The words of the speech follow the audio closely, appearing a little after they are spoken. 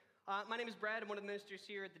My name is Brad. I'm one of the ministers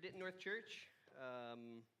here at the Denton North Church.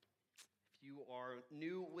 If you are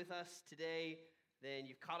new with us today, then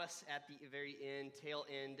you've caught us at the very tail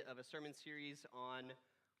end of a sermon series on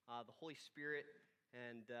the Holy Spirit.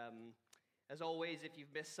 And as always, if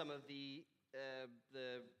you've missed some of the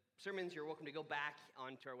sermons, you're welcome to go back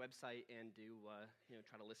onto our website and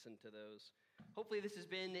try to listen to those. Hopefully, this has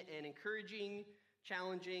been an encouraging,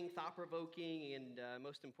 challenging, thought-provoking, and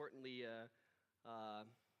most importantly,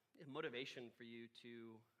 motivation for you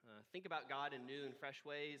to think about God in new and fresh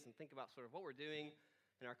ways and think about sort of what we're doing.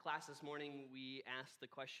 In our class this morning, we asked the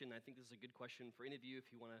question, I think this is a good question for any of you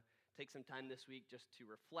if you want to take some time this week just to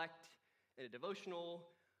reflect in a devotional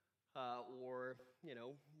or,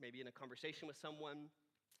 maybe in a conversation with someone.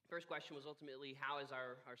 First question was ultimately, how has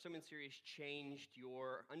our sermon series changed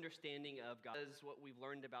your understanding of God? Does what we've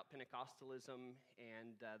learned about Pentecostalism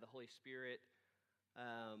and the Holy Spirit,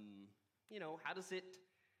 how does it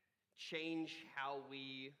change how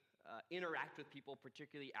we interact with people,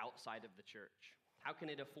 particularly outside of the church? How can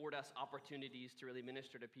it afford us opportunities to really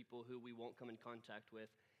minister to people who we won't come in contact with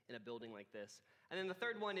in a building like this? And then the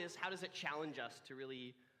third one is, how does it challenge us to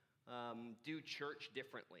really do church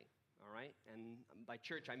differently? All right? And by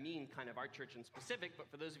church, I mean kind of our church in specific, but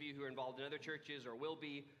for those of you who are involved in other churches or will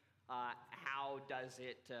be, how does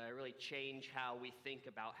it really change how we think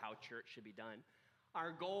about how church should be done?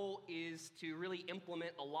 Our goal is to really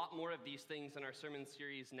implement a lot more of these things in our sermon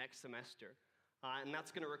series next semester. And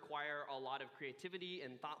that's going to require a lot of creativity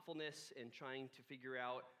and thoughtfulness in trying to figure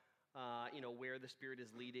out, where the Spirit is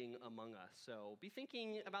leading among us. So be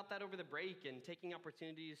thinking about that over the break and taking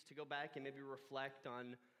opportunities to go back and maybe reflect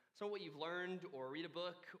on some of what you've learned, or read a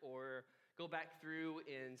book, or go back through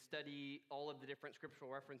and study all of the different scriptural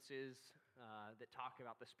references that talk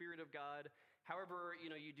about the Spirit of God. However,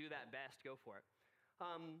 you do that best, go for it.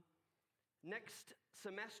 Next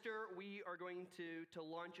semester, we are going to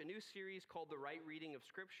launch a new series called The Right Reading of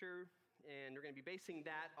Scripture, and we're going to be basing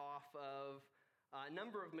that off of a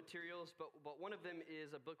number of materials, but one of them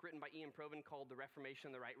is a book written by Ian Provan called The Reformation,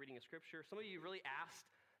 The Right Reading of Scripture. Some of you really asked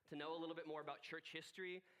to know a little bit more about church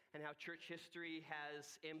history and how church history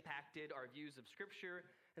has impacted our views of Scripture.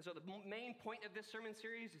 And so the main point of this sermon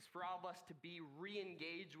series is for all of us to be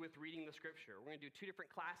re-engaged with reading the Scripture. We're going to do two different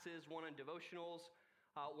classes, one on devotionals,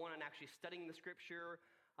 one on actually studying the Scripture,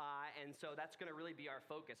 and so that's going to really be our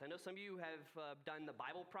focus. I know some of you have done the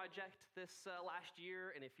Bible Project this last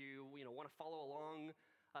year, and if you want to follow along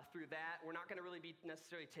through that, we're not going to really be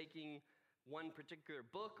necessarily taking one particular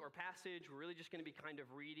book or passage. We're really just going to be kind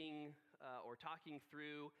of reading or talking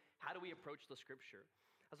through how do we approach the Scripture.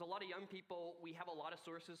 As a lot of young people, we have a lot of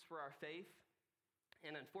sources for our faith,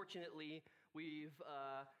 and unfortunately, we've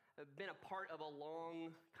been a part of a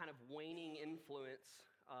long kind of waning influence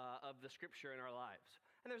of the Scripture in our lives.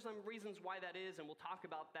 And there's some reasons why that is, and we'll talk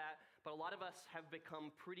about that, but a lot of us have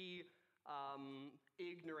become pretty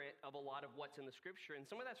ignorant of a lot of what's in the Scripture, and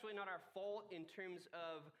some of that's really not our fault in terms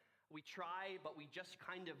of we try, but we just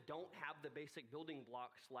kind of don't have the basic building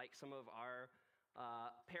blocks like some of our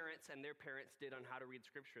parents and their parents did on how to read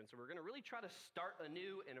Scripture. And so we're going to really try to start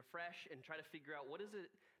anew and afresh and try to figure out what is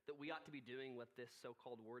it that we ought to be doing with this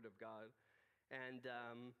so-called Word of God. And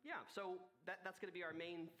so that's going to be our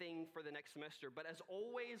main thing for the next semester. But as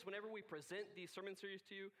always, whenever we present these sermon series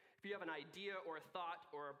to you, if you have an idea or a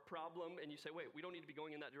thought or a problem and you say, wait, we don't need to be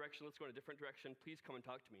going in that direction, let's go in a different direction, please come and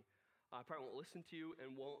talk to me. I probably won't listen to you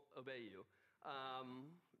and won't obey you.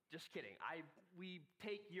 Just kidding. We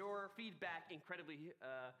take your feedback incredibly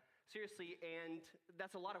seriously, and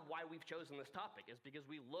that's a lot of why we've chosen this topic, is because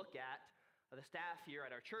we look at the staff here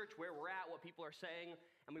at our church, where we're at, what people are saying,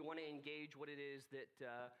 and we want to engage what it is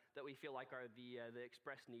that we feel like are the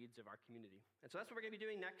expressed needs of our community. And so that's what we're going to be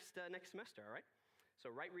doing next semester, all right?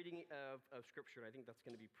 So right reading of Scripture, and I think that's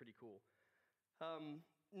going to be pretty cool.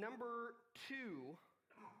 Number 2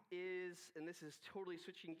 is, and this is totally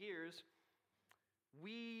switching gears,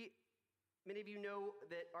 many of you know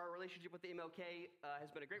that our relationship with the MLK has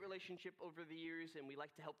been a great relationship over the years, and we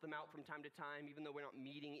like to help them out from time to time, even though we're not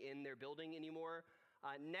meeting in their building anymore.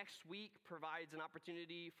 Next week provides an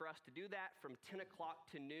opportunity for us to do that from 10 o'clock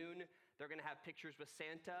to noon. They're going to have pictures with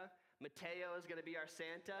Santa. Mateo is going to be our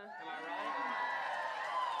Santa. Am I right?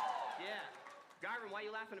 Yeah. Garvin, why are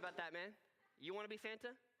you laughing about that, man? You want to be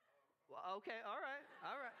Santa? Well, okay, all right.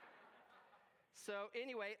 So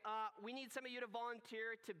anyway, we need some of you to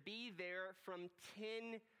volunteer to be there from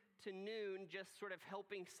 10 to noon, just sort of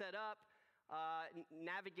helping set up,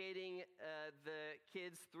 navigating the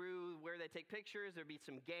kids through where they take pictures. There'll be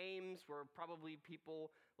some games where probably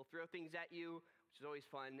people will throw things at you. which is always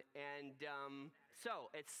fun. And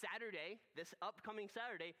so it's Saturday, this upcoming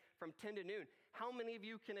Saturday from 10 to noon. How many of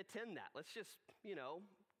you can attend that? Let's just,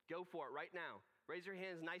 go for it right now. Raise your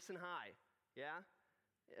hands nice and high. Yeah?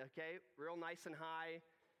 Okay, real nice and high.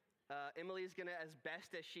 Emily's going to, as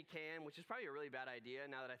best as she can, which is probably a really bad idea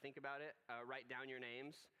now that I think about it, write down your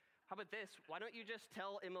names. How about this? Why don't you just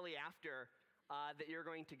tell Emily after that you're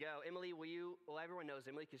going to go? Emily, well, everyone knows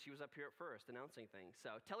Emily because she was up here at first announcing things.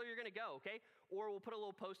 So tell her you're going to go, okay? Or we'll put a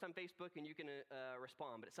little post on Facebook and you can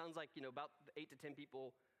respond. But it sounds like, about 8 to 10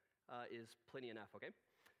 people is plenty enough, okay?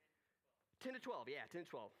 10 to 12, yeah, 10 to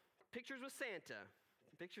 12. Pictures with Santa,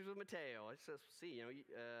 pictures with Mateo. Let's just see,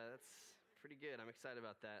 that's pretty good. I'm excited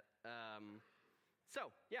about that.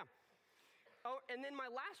 Yeah. Oh, and then my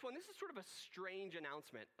last one, this is sort of a strange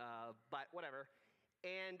announcement, but whatever.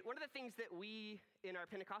 And one of the things that we, in our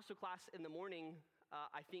Pentecostal class in the morning,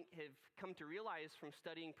 I think have come to realize from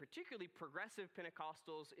studying particularly progressive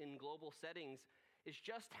Pentecostals in global settings is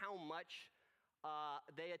just how much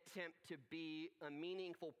they attempt to be a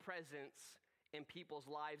meaningful presence in people's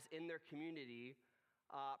lives in their community,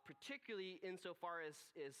 particularly insofar as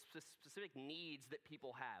specific needs that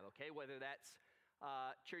people have, okay? Whether that's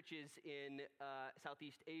churches in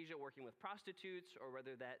Southeast Asia working with prostitutes, or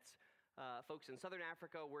whether that's folks in Southern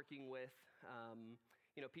Africa working with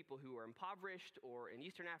people who are impoverished, or in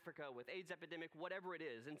Eastern Africa with AIDS epidemic, whatever it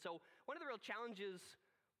is. And so one of the real challenges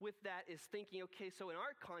with that is thinking, okay, so in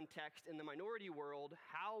our context, in the minority world,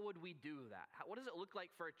 how would we do that? What does it look like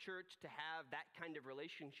for a church to have that kind of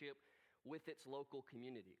relationship with its local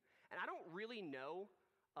community? And I don't really know,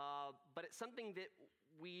 but it's something that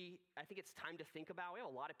I think it's time to think about. We have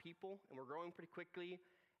a lot of people, and we're growing pretty quickly,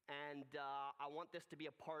 and I want this to be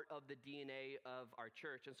a part of the DNA of our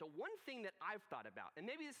church. And so one thing that I've thought about, and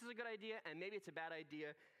maybe this is a good idea, and maybe it's a bad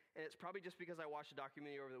idea, and it's probably just because I watched a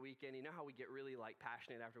documentary over the weekend. You know how we get really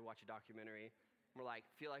passionate after we watch a documentary? We're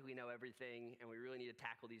feel like we know everything, and we really need to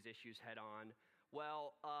tackle these issues head on.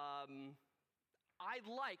 Well, I'd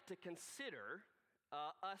like to consider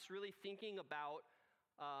us really thinking about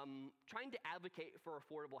trying to advocate for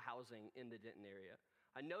affordable housing in the Denton area.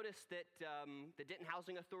 I noticed that the Denton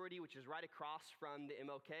Housing Authority, which is right across from the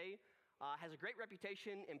MLK, has a great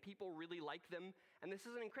reputation, and people really like them. And this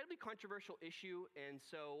is an incredibly controversial issue, and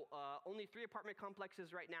so only 3 apartment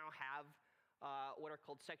complexes right now have what are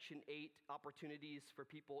called Section 8 opportunities for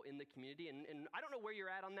people in the community. And I don't know where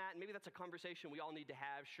you're at on that, and maybe that's a conversation we all need to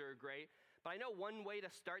have, sure, great. But I know one way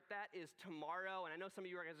to start that is tomorrow, and I know some of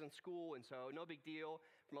you guys are in school, and so no big deal.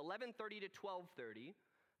 From 11:30 to 12:30,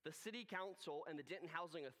 the City Council and the Denton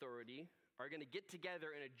Housing Authority are going to get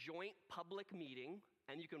together in a joint public meeting,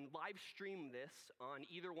 and you can live stream this on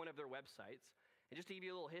either one of their websites. And just to give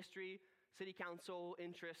you a little history, City Council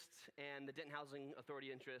interests and the Denton Housing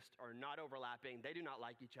Authority interests are not overlapping. They do not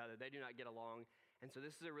like each other. They do not get along. And so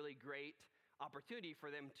this is a really great opportunity for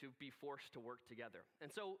them to be forced to work together.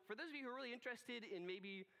 And so for those of you who are really interested in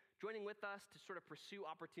maybe joining with us to sort of pursue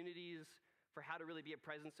opportunities for how to really be a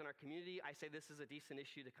presence in our community, I say this is a decent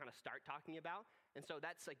issue to kind of start talking about. And so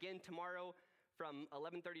that's, again, tomorrow from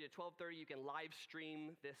 11:30 to 12:30. You can live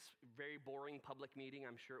stream this very boring public meeting,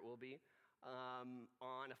 I'm sure it will be,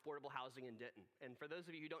 on affordable housing in Denton. And for those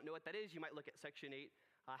of you who don't know what that is, you might look at Section 8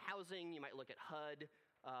 housing, you might look at HUD,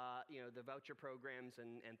 the voucher programs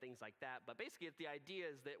and things like that. But basically, the idea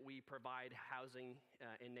is that we provide housing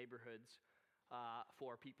in neighborhoods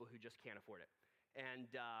for people who just can't afford it. And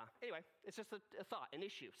anyway, it's just a thought, an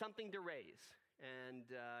issue, something to raise. And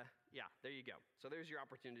there you go. So there's your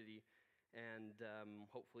opportunity. And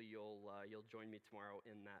hopefully you'll join me tomorrow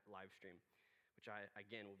in that live stream, which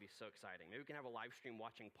again will be so exciting. Maybe we can have a live stream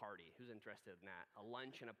watching party. Who's interested in that? A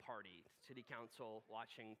lunch and a party, City Council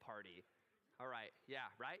watching party. All right, yeah,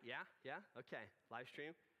 right, yeah, okay. Live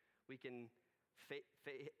stream. We can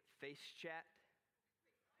face chat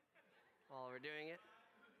while we're doing it.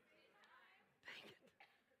 Dang it.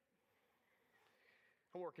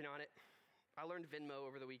 I'm working on it. I learned Venmo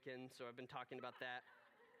over the weekend, so I've been talking about that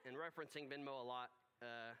and referencing Venmo a lot,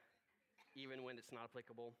 even when it's not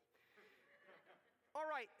applicable. All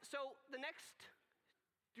right, so the next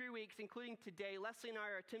 3 weeks, including today, Leslie and I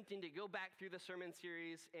are attempting to go back through the sermon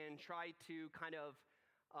series and try to kind of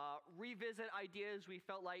revisit ideas we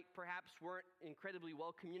felt like perhaps weren't incredibly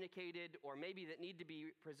well communicated, or maybe that need to be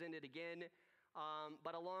presented again.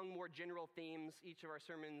 But along more general themes, each of our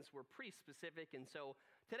sermons were pretty specific. And so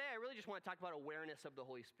today I really just want to talk about awareness of the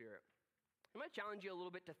Holy Spirit. I'm going to challenge you a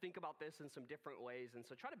little bit to think about this in some different ways. And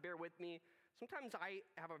so try to bear with me. Sometimes I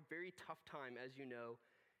have a very tough time, as you know,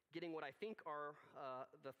 getting what I think are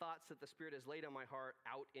the thoughts that the Spirit has laid on my heart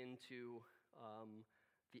out into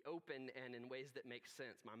the open and in ways that make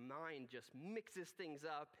sense. My mind just mixes things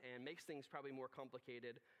up and makes things probably more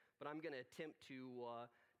complicated, but I'm going to attempt to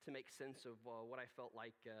make sense of what I felt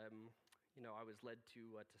like I was led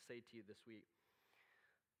to say to you this week.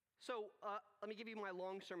 So let me give you my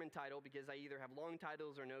long sermon title, because I either have long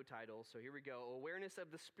titles or no titles. So here we go. Awareness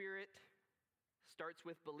of the Spirit starts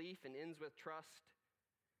with belief and ends with trust.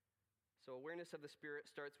 So awareness of the Spirit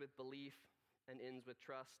starts with belief and ends with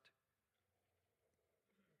trust.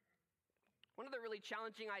 One of the really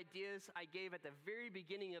challenging ideas I gave at the very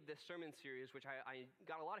beginning of this sermon series, which I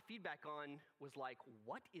got a lot of feedback on, was like,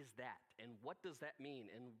 what is that? And what does that mean?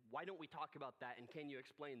 And why don't we talk about that? And can you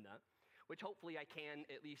explain that? Which hopefully I can,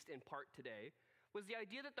 at least in part today, was the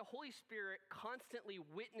idea that the Holy Spirit constantly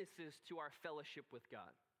witnesses to our fellowship with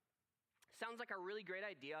God. Sounds like a really great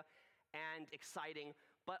idea and exciting,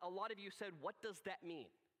 but a lot of you said, what does that mean?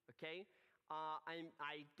 Okay?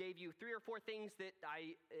 I gave you 3 or 4 things that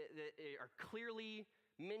are clearly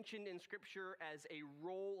mentioned in Scripture as a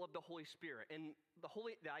role of the Holy Spirit. And the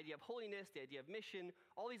idea of holiness, the idea of mission,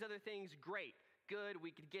 all these other things, great, good,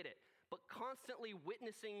 we could get it. But constantly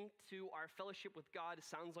witnessing to our fellowship with God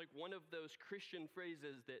sounds like one of those Christian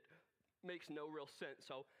phrases that makes no real sense.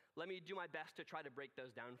 So let me do my best to try to break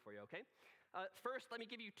those down for you, okay? First, let me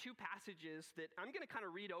give you 2 passages that I'm going to kind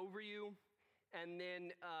of read over you. And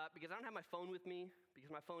then, because I don't have my phone with me, because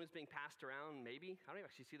my phone is being passed around, maybe. I don't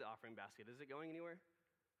actually see the offering basket. Is it going anywhere?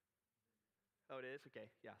 Oh, it is? Okay,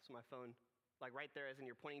 yeah. So my phone, like right there, as in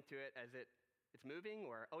you're pointing to it as it's moving?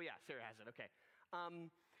 Or, oh yeah, Sarah has it, okay.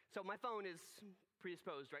 So my phone is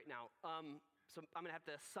predisposed right now. So I'm going to have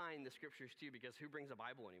to assign the scriptures too, because who brings a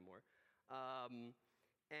Bible anymore?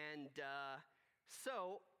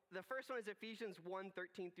 So the first one is Ephesians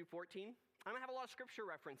 1:13 through 14. I'm going to have a lot of scripture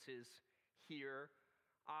references here.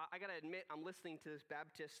 I got to admit, I'm listening to this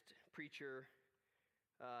Baptist preacher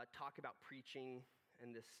talk about preaching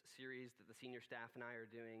in this series that the senior staff and I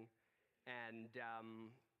are doing. And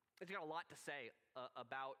it's got a lot to say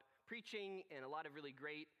about preaching and a lot of really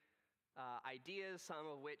great ideas, some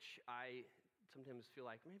of which I sometimes feel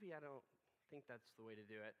like maybe I don't think that's the way to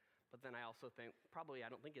do it. But then I also think probably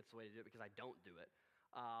I don't think it's the way to do it because I don't do it.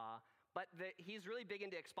 But he's really big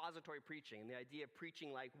into expository preaching, the idea of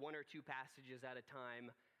preaching like 1 or 2 passages at a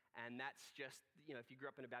time. And that's just, if you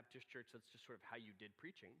grew up in a Baptist church, that's just sort of how you did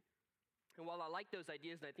preaching. And while I like those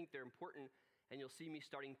ideas and I think they're important, and you'll see me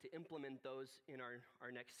starting to implement those in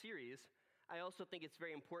our next series, I also think it's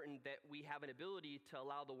very important that we have an ability to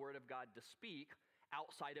allow the Word of God to speak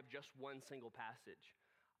outside of just one single passage.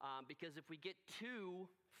 Because if we get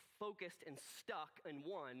too focused and stuck in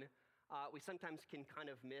one, we sometimes can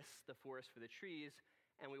kind of miss the forest for the trees,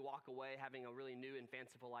 and we walk away having a really new and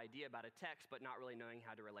fanciful idea about a text, but not really knowing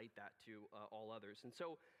how to relate that to all others. And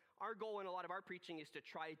so our goal in a lot of our preaching is to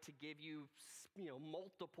try to give you,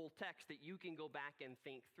 multiple texts that you can go back and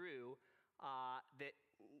think through that,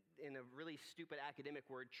 in a really stupid academic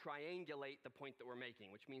word, triangulate the point that we're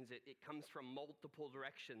making, which means it comes from multiple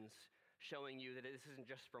directions, showing you that this isn't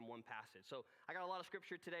just from one passage. So I got a lot of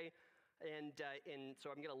scripture today, and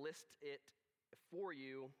so I'm going to list it for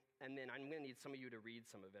you, and then I'm going to need some of you to read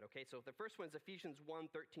some of it, okay? So the first one is Ephesians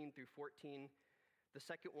 1:13 through 14. The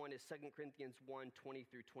second one is 2 Corinthians 1:20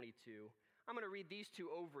 through 22. I'm going to read these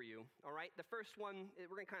 2 over you, all right? The first one,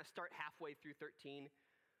 we're going to kind of start halfway through 13.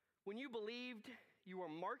 When you believed, you were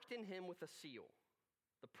marked in him with a seal,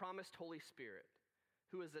 the promised Holy Spirit,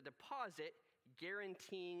 who is a deposit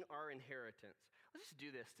guaranteeing our inheritance. Let's just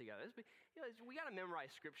do this together. We got to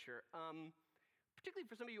memorize scripture. Particularly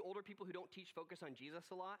for some of you older people who don't teach Focus on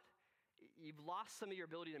Jesus a lot, you've lost some of your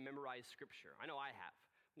ability to memorize scripture. I know I have.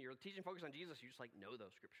 When you're teaching Focus on Jesus, you just know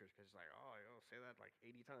those scriptures because it's like, I'll say that like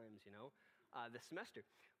 80 times, this semester.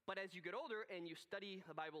 But as you get older and you study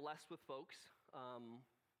the Bible less with folks,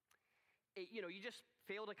 you just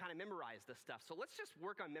fail to kind of memorize this stuff. So let's just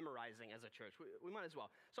work on memorizing as a church. We might as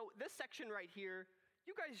well. So this section right here,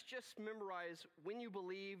 you guys just memorize, when you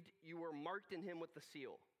believed, you were marked in him with the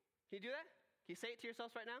seal. Can you do that? Can you say it to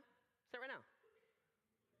yourselves right now? Say it right now.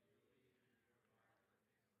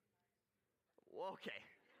 Okay.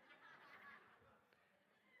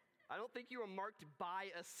 I don't think you were marked by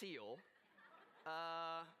a seal,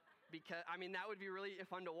 because, that would be really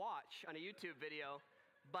fun to watch on a YouTube video.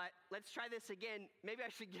 But let's try this again. Maybe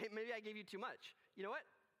I gave you too much. You know what?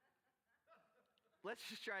 Let's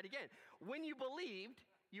just try it again. When you believed,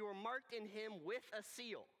 you were marked in him with a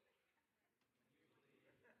seal.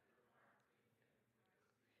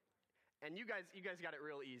 And you guys got it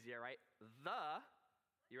real easy, all right?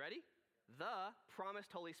 You ready? The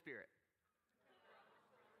promised Holy Spirit.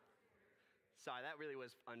 Sorry, that really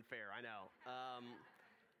was unfair, I know.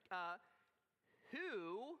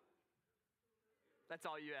 Who, that's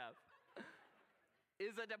all you have,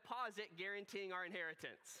 is a deposit guaranteeing our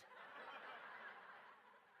inheritance?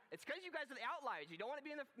 It's because you guys are the outliers. You don't want to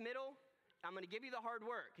be in the middle. I'm going to give you the hard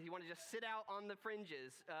work because you want to just sit out on the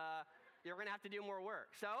fringes. You're going to have to do more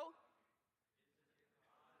work. So,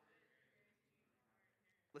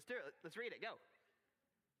 let's do it. Let's read it. Go.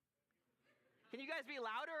 Can you guys be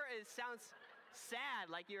louder? It sounds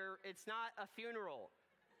sad, like it's not a funeral.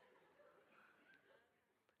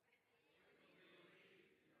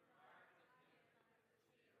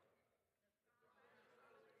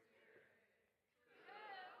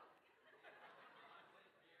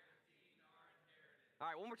 All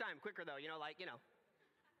right, one more time, quicker though,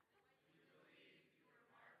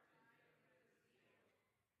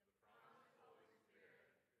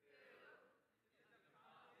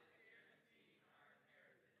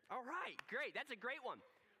 All right, great. That's a great one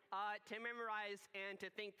to memorize and to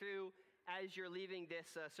think through as you're leaving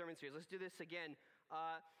this sermon series. Let's do this again.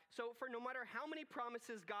 So for no matter how many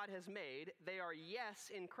promises God has made, they are yes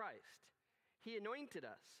in Christ. He anointed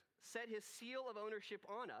us, set his seal of ownership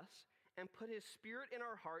on us, and put his Spirit in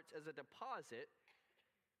our hearts as a deposit,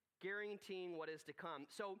 guaranteeing what is to come.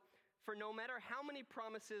 So for no matter how many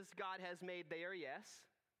promises God has made, they are yes.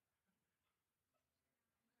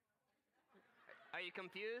 Are you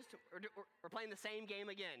confused? We're playing the same game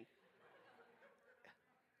again.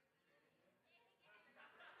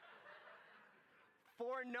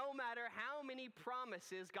 For no matter how many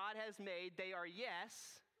promises God has made, they are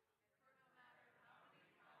yes.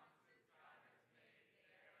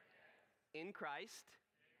 In Christ.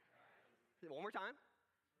 One more time.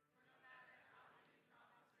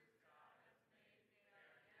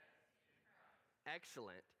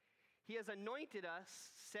 Excellent. He has anointed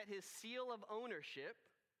us, set his seal of ownership.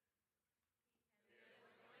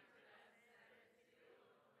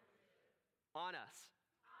 On us.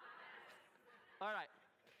 All right.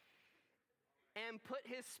 And put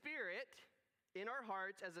his Spirit in our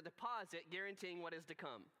hearts as a deposit, guaranteeing what is to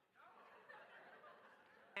come.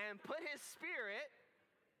 And put his Spirit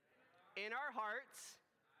in our hearts.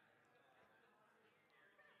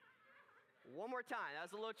 One more time. That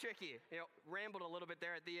was a little tricky. Rambled a little bit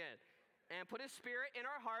there at the end. And put his Spirit in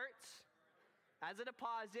our hearts as a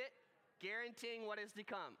deposit, guaranteeing what is to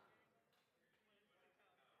come.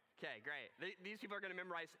 Okay, great. These people are going to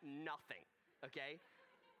memorize nothing, okay?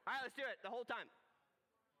 All right, let's do it the whole time.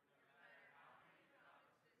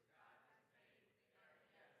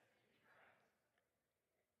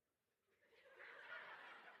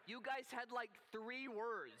 You guys had like 3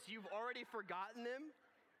 words. You've already forgotten them.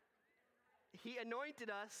 He anointed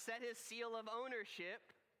us, set his seal of ownership.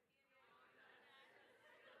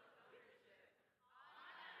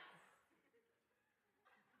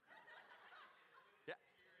 Yeah.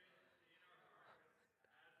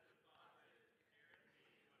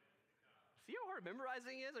 See how hard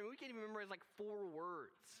memorizing is? I mean, we can't even memorize like 4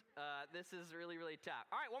 words. This is really, really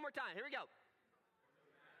tough. All right, one more time. Here we go.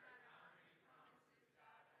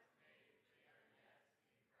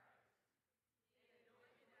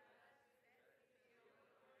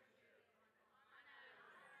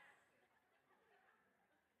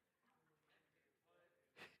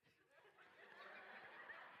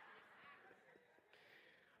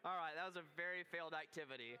 All right, that was a very failed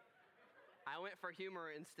activity. I went for humor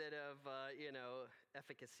instead of,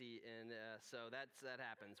 efficacy, and so that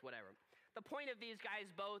happens, whatever. The point of these guys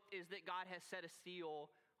both is that God has set a seal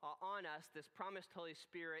on us, this promised Holy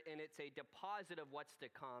Spirit, and it's a deposit of what's to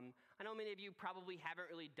come. I know many of you probably haven't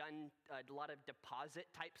really done a lot of deposit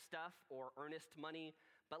type stuff or earnest money,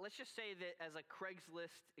 but let's just say that as a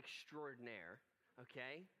Craigslist extraordinaire,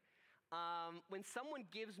 okay? When someone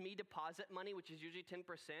gives me deposit money, which is usually 10%,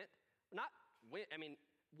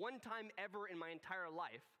 one time ever in my entire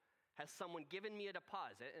life has someone given me a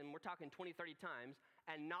deposit, and we're talking 20, 30 times,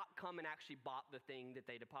 and not come and actually bought the thing that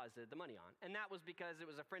they deposited the money on. And that was because it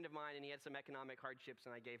was a friend of mine and he had some economic hardships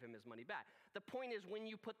and I gave him his money back. The point is, when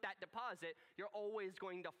you put that deposit, you're always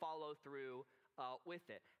going to follow through with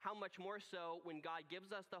it. How much more so when God gives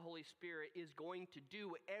us the Holy Spirit is going to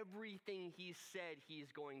do everything he said he's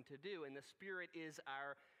going to do. And the Spirit is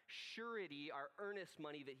our surety, our earnest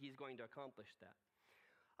money that he's going to accomplish that.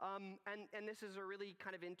 And this is a really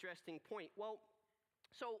kind of interesting point. Well,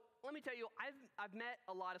 so let me tell you, I've met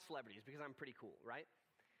a lot of celebrities because I'm pretty cool, right?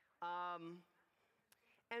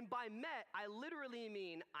 And by met, I literally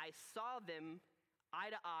mean I saw them eye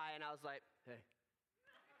to eye and I was like, hey.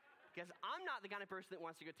 Because I'm not the kind of person that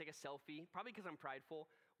wants to go take a selfie, probably because I'm prideful,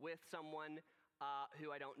 with someone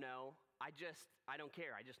who I don't know. I don't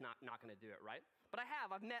care. I just not going to do it, right? But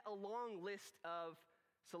I've met a long list of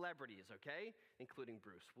celebrities, okay? Including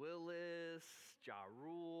Bruce Willis, Ja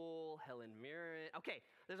Rule, Helen Mirren. Okay,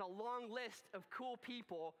 there's a long list of cool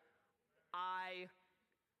people I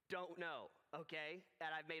don't know, okay,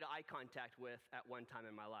 that I've made eye contact with at one time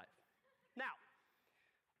in my life. Now,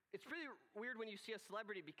 it's really weird when you see a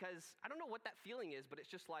celebrity because I don't know what that feeling is, but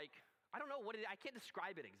it's just like, I don't know what it is. I can't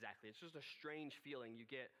describe it exactly. It's just a strange feeling you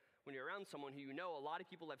get when you're around someone who you know a lot of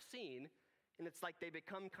people have seen, and it's like they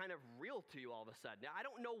become kind of real to you all of a sudden. Now, I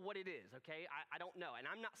don't know what it is, okay? I don't know. And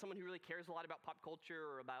I'm not someone who really cares a lot about pop culture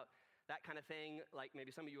or about that kind of thing. Like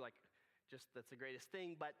maybe some of you like, just that's the greatest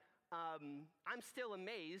thing. But I'm still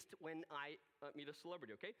amazed when I meet a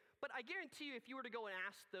celebrity, okay? But I guarantee you, if you were to go and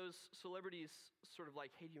ask those celebrities sort of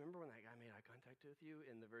like, hey, do you remember when that guy made eye contact with you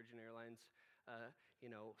in the Virgin Airlines,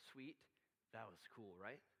 suite? That was cool,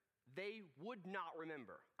 right? They would not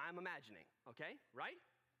remember, I'm imagining, okay? Right?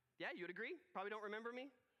 Yeah, you would agree? Probably don't remember me,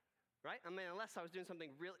 right? I mean, unless I was doing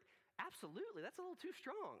something really, absolutely, that's a little too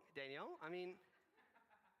strong, Danielle. I mean,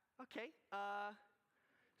 okay.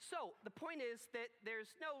 So the point is that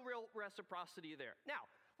there's no real reciprocity there. Now,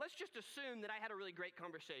 let's just assume that I had a really great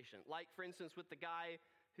conversation, like, for instance, with the guy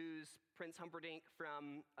who's Prince Humperdinck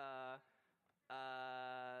from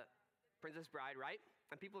Princess Bride, right?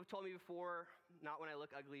 And people have told me before, not when I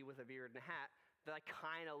look ugly with a beard and a hat, that I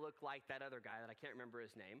kind of look like that other guy that I can't remember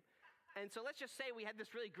his name. And so let's just say we had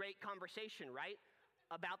this really great conversation, right?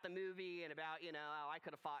 About the movie and about, how I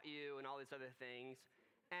could have fought you and all these other things.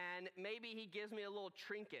 And maybe he gives me a little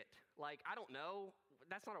trinket. Like, I don't know,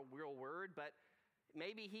 that's not a real word, but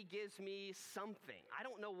maybe he gives me something. I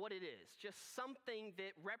don't know what it is. Just something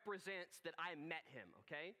that represents that I met him,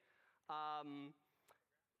 okay? I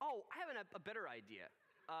have a better idea.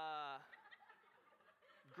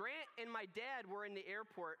 Grant and my dad were in the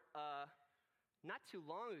airport not too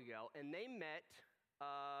long ago, and they met,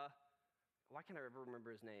 why can't I ever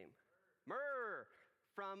remember his name? Murr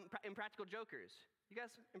from Impractical Jokers. You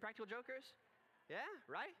guys, Impractical Jokers? Yeah,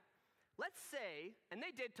 right? Let's say, and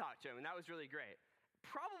they did talk to him, and that was really great.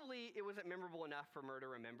 Probably it wasn't memorable enough for Murr to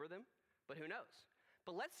remember them, but who knows?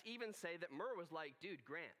 But let's even say that Murr was like, dude,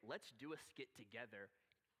 Grant, let's do a skit together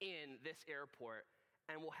in this airport,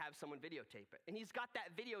 and we'll have someone videotape it. And he's got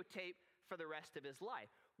that videotape for the rest of his life.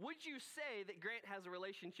 Would you say that Grant has a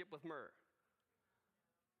relationship with Murr?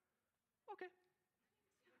 Okay.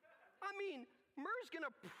 I mean, Murr's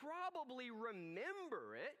gonna probably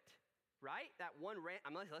remember it, right? That one,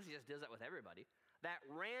 unless he just does that with everybody. That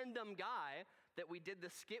random guy that we did the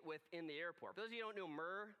skit with in the airport. For those of you who don't know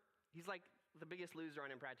Murr, he's like the biggest loser on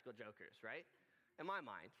Impractical Jokers, right? In my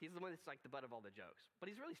mind, he's the one that's like the butt of all the jokes. But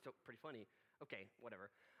he's really still pretty funny. Okay, whatever.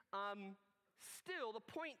 Still, the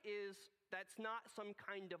point is that's not some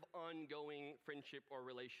kind of ongoing friendship or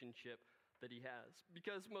relationship that he has.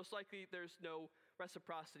 Because most likely there's no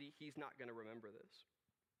reciprocity. He's not going to remember this.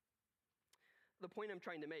 The point I'm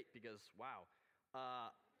trying to make, because, wow,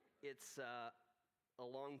 it's a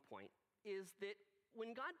long point, is that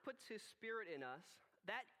when God puts his Spirit in us,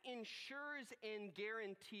 that ensures and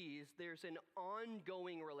guarantees there's an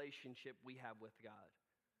ongoing relationship we have with God.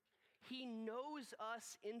 He knows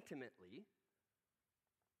us intimately,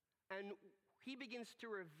 and he begins to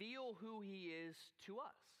reveal who he is to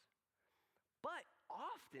us. But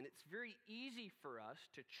often it's very easy for us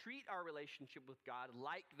to treat our relationship with God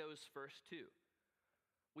like those first two.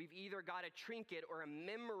 We've either got a trinket or a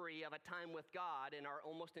memory of a time with God, and our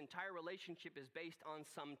almost entire relationship is based on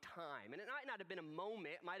some time. And it might not have been a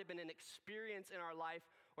moment, it might have been an experience in our life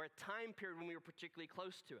or a time period when we were particularly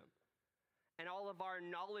close to him. And all of our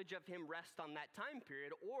knowledge of him rests on that time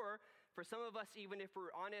period. Or for some of us, even if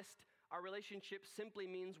we're honest, our relationship simply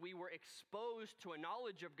means we were exposed to a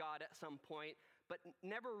knowledge of God at some point, but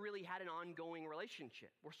never really had an ongoing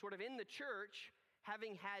relationship. We're sort of in the church,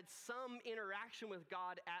 having had some interaction with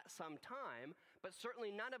God at some time, but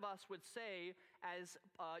certainly none of us would say, as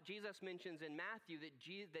Jesus mentions in Matthew,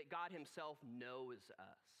 that God himself knows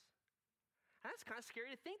us. And that's kind of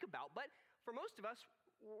scary to think about, but for most of us,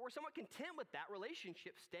 we're somewhat content with that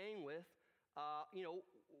relationship staying with,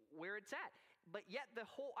 where it's at. But yet the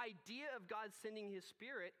whole idea of God sending his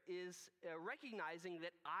Spirit is recognizing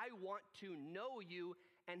that I want to know you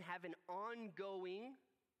and have an ongoing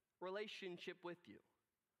relationship with you.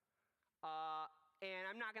 And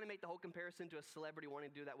I'm not going to make the whole comparison to a celebrity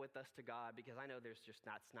wanting to do that with us to God, because I know that's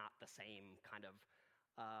not the same kind of,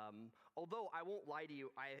 although I won't lie to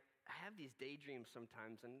you, I have these daydreams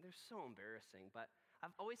sometimes, and they're so embarrassing, but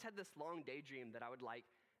I've always had this long daydream that I would like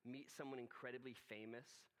meet someone incredibly famous,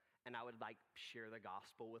 and I would like share the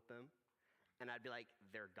gospel with them, and I'd be like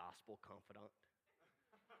their gospel confidant.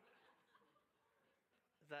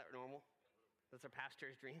 Is that normal? That's a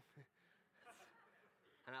pastor's dream.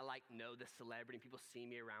 And I know this celebrity, and people see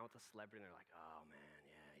me around with the celebrity, and they're like, oh man,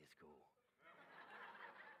 yeah, he's cool.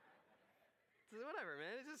 So whatever,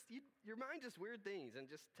 man. It's just, your mind just weird things and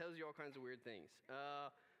just tells you all kinds of weird things.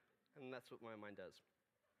 And that's what my mind does.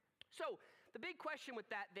 So the big question with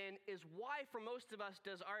that then is why for most of us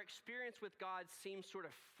does our experience with God seem sort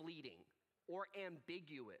of fleeting or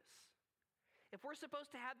ambiguous? If we're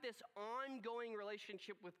supposed to have this ongoing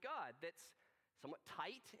relationship with God that's somewhat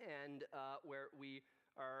tight and where we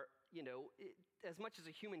are, as much as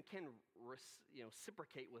a human can,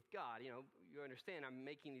 reciprocate with God. You understand I'm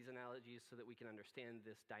making these analogies so that we can understand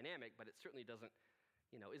this dynamic, but it certainly doesn't,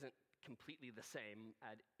 isn't completely the same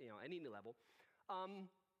at, any level.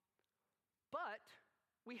 But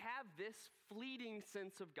we have this fleeting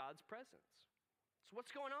sense of God's presence. So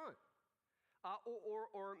what's going on?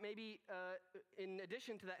 Or maybe in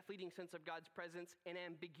addition to that fleeting sense of God's presence, an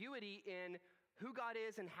ambiguity in who God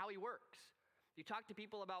is and how he works. You talk to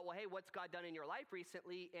people about, well, hey, what's God done in your life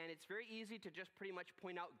recently? And it's very easy to just pretty much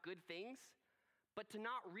point out good things, but to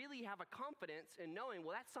not really have a confidence in knowing,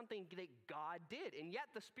 well, that's something that God did. And yet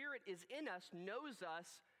the Spirit is in us, knows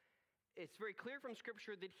us. It's very clear from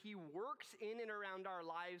Scripture that he works in and around our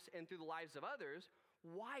lives and through the lives of others.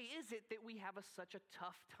 Why is it that we have such a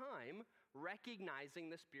tough time recognizing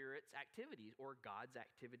the Spirit's activities or God's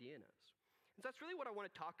activity in us? And so that's really what I want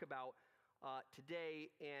to talk about today,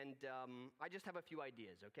 and I just have a few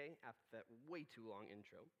ideas, okay, after that way too long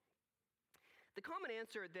intro. The common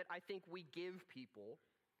answer that I think we give people,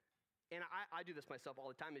 and I do this myself all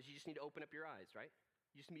the time, is you just need to open up your eyes, right?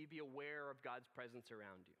 You just need to be aware of God's presence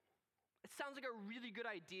around you. It sounds like a really good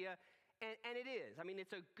idea, and it is. I mean,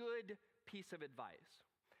 it's a good piece of advice.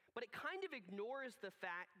 But it kind of ignores the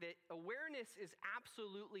fact that awareness is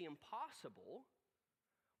absolutely impossible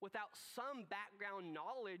without some background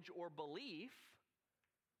knowledge or belief,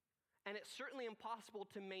 and it's certainly impossible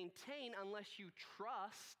to maintain unless you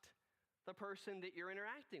trust the person that you're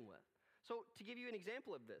interacting with. So to give you an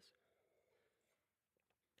example of this,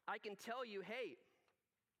 I can tell you, hey,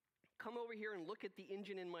 come over here and look at the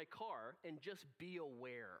engine in my car and just be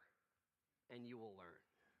aware, and you will learn.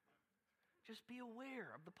 Just be aware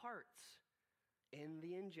of the parts in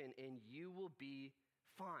the engine, and you will be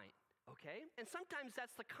fine. Okay? And sometimes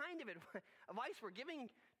that's the kind of advice we're giving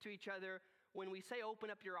to each other when we say open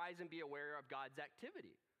up your eyes and be aware of God's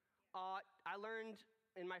activity. I learned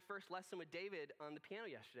in my first lesson with David on the piano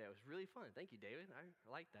yesterday. It was really fun. Thank you, David. I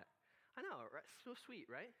like that. I know, right? So sweet,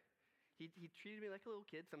 right? He treated me like a little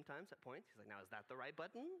kid sometimes at points. He's like, now is that the right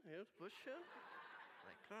button? Here's push it.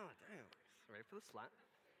 Like, oh, damn. Ready for the slap.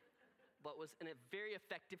 But was a very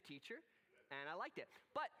effective teacher, and I liked it.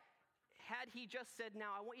 But had he just said,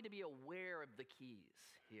 now I want you to be aware of the keys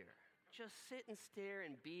here. Just sit and stare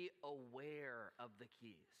and be aware of the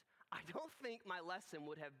keys. I don't think my lesson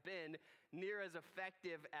would have been near as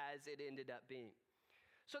effective as it ended up being.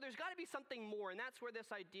 So there's got to be something more, and that's where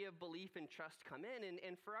this idea of belief and trust come in.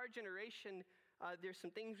 And for our generation, there's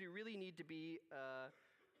some things we really need to be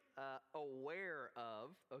aware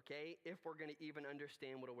of, okay, if we're going to even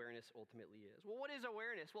understand what awareness ultimately is. Well, what is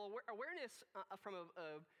awareness? Well, awareness from a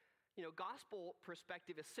gospel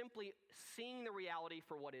perspective is simply seeing the reality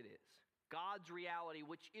for what it is. God's reality,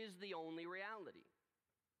 which is the only reality.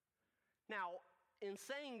 Now, in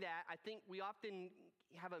saying that, I think we often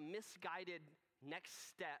have a misguided next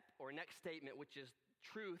step or next statement, which is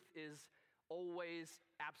truth is always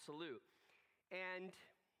absolute. And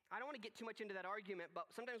I don't want to get too much into that argument, but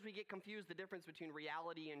sometimes we get confused the difference between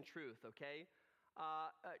reality and truth, okay?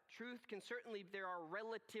 Truth can certainly, there are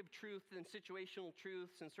relative truths and situational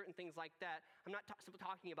truths and certain things like that. I'm not simply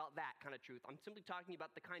talking about that kind of truth. I'm simply talking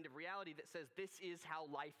about the kind of reality that says this is how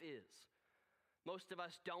life is. Most of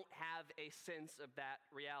us don't have a sense of that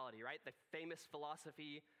reality, right? The famous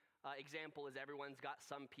philosophy example is everyone's got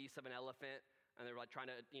some piece of an elephant, and they're like trying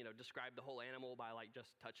to, describe the whole animal by like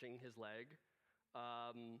just touching his leg.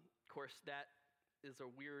 Of course, that is a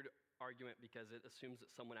weird argument because it assumes that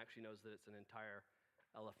someone actually knows that it's an entire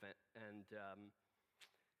elephant. And the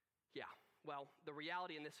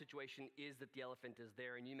reality in this situation is that the elephant is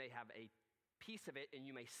there, and you may have a piece of it, and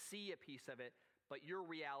you may see a piece of it, but your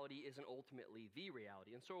reality isn't ultimately the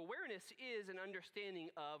reality. And so awareness is an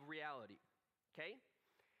understanding of reality, okay?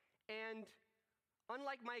 And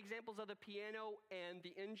unlike my examples of the piano and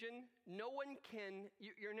the engine,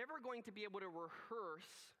 you're never going to be able to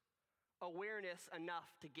rehearse awareness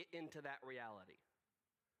enough to get into that reality.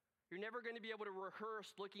 You're never going to be able to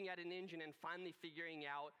rehearse looking at an engine and finally figuring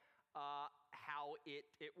out how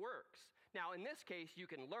it works. Now, in this case,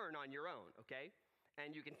 you can learn on your own, okay?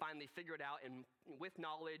 and you can finally figure it out, and with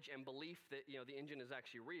knowledge and belief that the engine is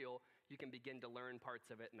actually real, you can begin to learn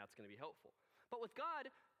parts of it, and that's going to be helpful. But with God,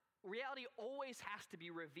 reality always has to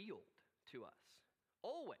be revealed to us.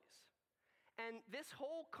 Always. And this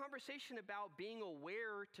whole conversation about being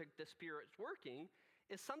aware to the Spirit's working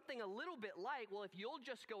is something a little bit like, well, if you'll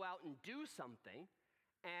just go out and do something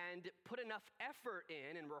and put enough effort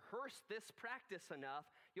in and rehearse this practice enough,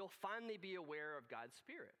 you'll finally be aware of God's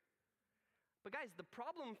Spirit. But guys, the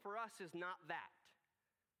problem for us is not that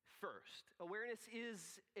first. Awareness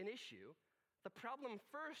is an issue. The problem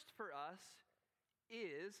first for us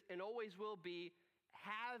is, and always will be,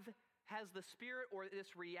 has the Spirit or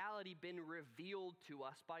this reality been revealed to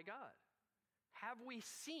us by God? Have we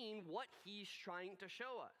seen what He's trying to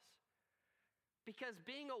show us? Because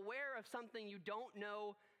being aware of something you don't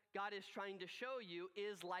know God is trying to show you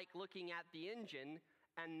is like looking at the engine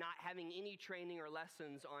and not having any training or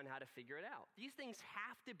lessons on how to figure it out. These things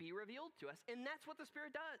have to be revealed to us, and that's what the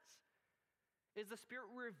Spirit does. Is the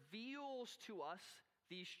Spirit reveals to us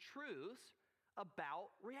these truths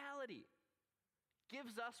about reality.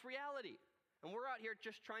 Gives us reality. And we're out here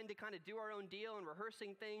just trying to kind of do our own deal and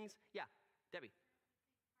rehearsing things. Yeah, Debbie.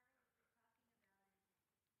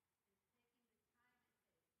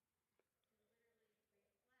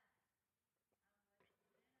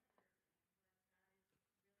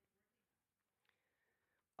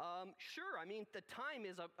 Sure, I mean, the time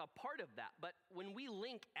is a part of that, but when we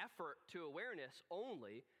link effort to awareness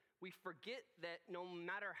only, we forget that no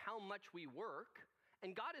matter how much we work,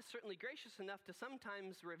 and God is certainly gracious enough to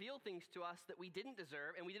sometimes reveal things to us that we didn't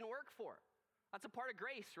deserve and we didn't work for. That's a part of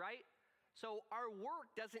grace, right? So our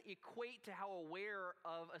work doesn't equate to how aware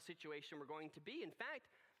of a situation we're going to be. In fact,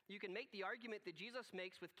 you can make the argument that Jesus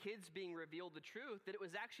makes with kids being revealed the truth, that it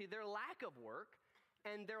was actually their lack of work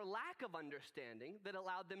and their lack of understanding that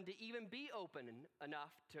allowed them to even be open enough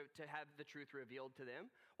to have the truth revealed to them,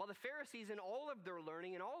 while the Pharisees, in all of their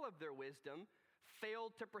learning and all of their wisdom,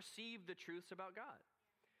 failed to perceive the truths about God.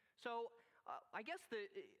 So I guess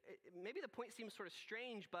maybe the point seems sort of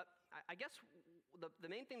strange, but I guess the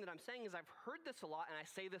main thing that I'm saying is I've heard this a lot, and I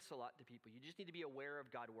say this a lot to people. You just need to be aware of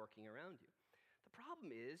God working around you. The problem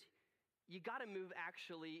is, you got to move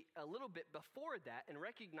actually a little bit before that and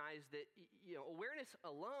recognize that awareness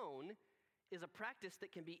alone is a practice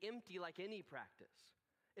that can be empty like any practice.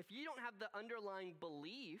 If you don't have the underlying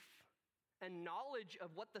belief and knowledge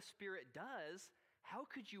of what the Spirit does, how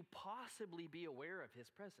could you possibly be aware of His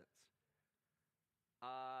presence?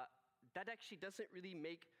 That actually doesn't really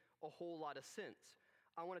make a whole lot of sense.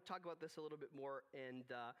 I want to talk about this a little bit more. And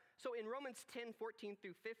so in Romans 10:14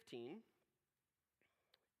 through 15,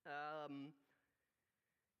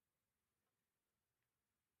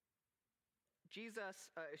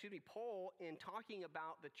 Paul, in talking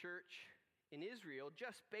about the church in Israel,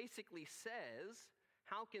 just basically says,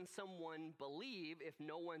 how can someone believe if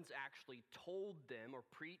no one's actually told them or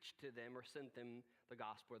preached to them or sent them the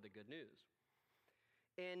gospel or the good news?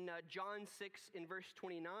 In John 6, in verse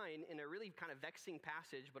 29, in a really kind of vexing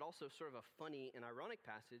passage, but also sort of a funny and ironic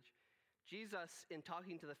passage, Jesus, in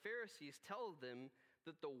talking to the Pharisees, tells them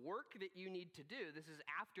that the work that you need to do, this is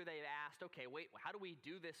after they've asked, okay, wait, how do we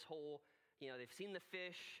do this whole, they've seen the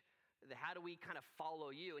fish, how do we kind of follow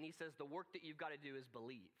you? And he says, the work that you've got to do is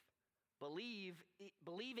believe.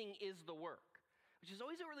 Believing is the work, which is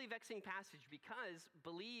always a really vexing passage because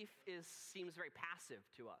belief seems very passive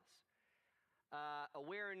to us.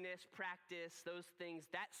 Awareness, practice, those things,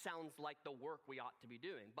 that sounds like the work we ought to be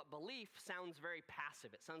doing. But belief sounds very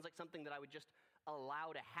passive. It sounds like something that I would just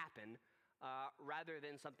allow to happen rather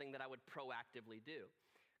than something that I would proactively do.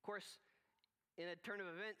 Of course, in a turn of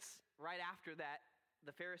events, right after that,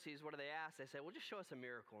 the Pharisees, what do they ask? They say, well, just show us a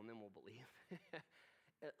miracle and then we'll believe.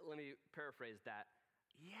 Let me paraphrase that.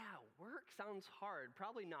 Yeah, work sounds hard.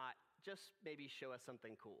 Probably not. Just maybe show us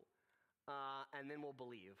something cool. And then we'll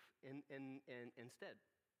believe instead.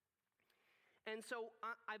 And so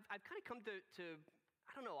I've kind of come to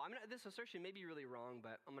I don't know, this assertion may be really wrong,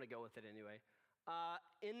 but I'm going to go with it anyway.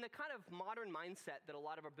 In the kind of modern mindset that a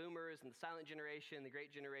lot of our boomers and the silent generation, the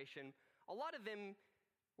great generation, a lot of them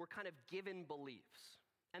were kind of given beliefs.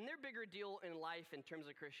 And their bigger deal in life in terms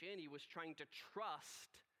of Christianity was trying to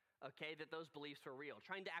trust, that those beliefs were real,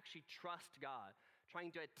 trying to actually trust God,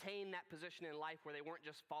 trying to attain that position in life where they weren't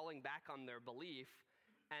just falling back on their belief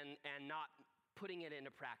and not putting it into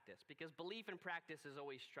practice, because belief and practice is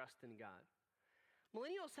always trust in God.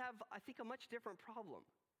 Millennials have, I think, a much different problem.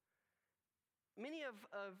 Many of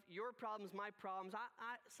your problems, my problems,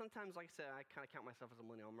 I sometimes, like I said, I kind of count myself as a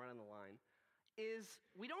millennial, I'm right on the line, is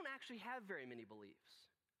we don't actually have very many beliefs.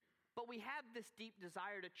 But we have this deep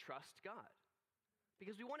desire to trust God.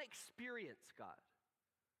 because we want to experience God.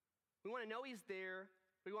 We want to know he's there.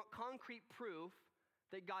 We want concrete proof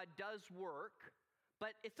that God does work,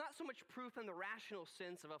 but it's not so much proof in the rational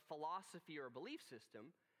sense of a philosophy or a belief system,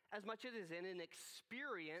 as much as it is in an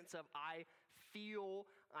experience of I feel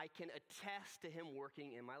I can attest to him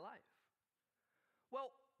working in my life. Well,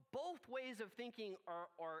 both ways of thinking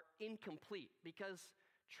are incomplete, because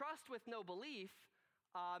trust with no belief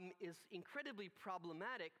is incredibly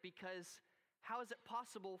problematic, because how is it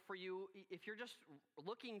possible for you, if you're just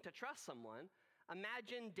looking to trust someone,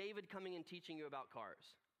 imagine David coming and teaching you about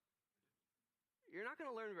cars. You're not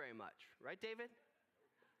going to learn very much, right, David?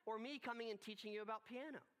 Or me coming and teaching you about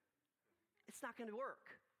piano. It's not going to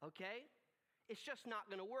work, okay? It's just not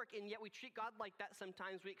going to work, and yet we treat God like that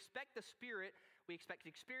sometimes. We expect the Spirit, we expect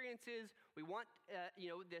experiences, we want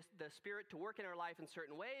the Spirit to work in our life in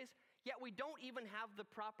certain ways, yet we don't even have the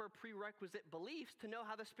proper prerequisite beliefs to know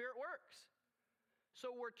how the Spirit works.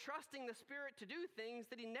 So we're trusting the Spirit to do things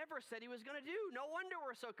that he never said he was going to do. No wonder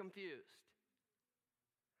we're so confused.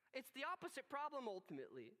 It's the opposite problem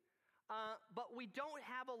ultimately, but we don't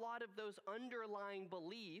have a lot of those underlying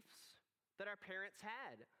beliefs that our parents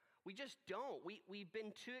had. We just don't. We've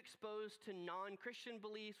been too exposed to non-Christian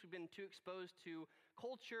beliefs. We've been too exposed to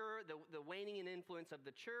culture, the waning in influence of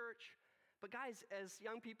the church. But guys, as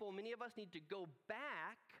young people, many of us need to go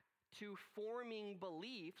back to forming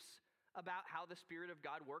beliefs about how the Spirit of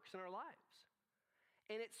God works in our lives.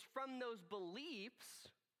 And it's from those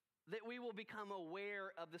beliefs that we will become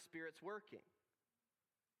aware of the Spirit's working.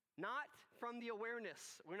 Not from the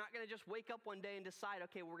awareness. We're not going to just wake up one day and decide,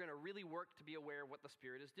 okay, we're going to really work to be aware of what the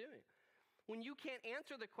Spirit is doing. When you can't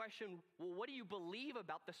answer the question, well, what do you believe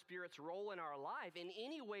about the Spirit's role in our life in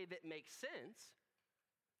any way that makes sense,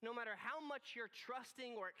 no matter how much you're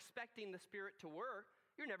trusting or expecting the Spirit to work,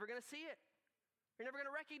 you're never going to see it. You're never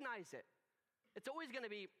going to recognize it. It's always going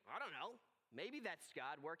to be, I don't know, maybe that's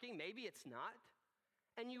God working, maybe it's not.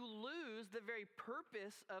 And you lose the very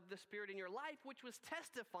purpose of the Spirit in your life, which was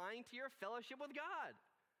testifying to your fellowship with God.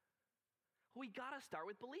 We got to start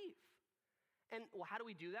with belief. And well, how do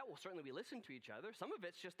we do that? Well, certainly we listen to each other. Some of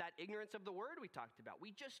it's just that ignorance of the word we talked about.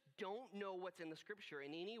 We just don't know what's in the scripture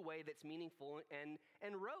in any way that's meaningful and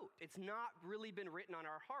rote. It's not really been written on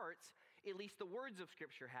our hearts. At least the words of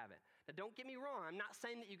scripture haven't. Now, don't get me wrong. I'm not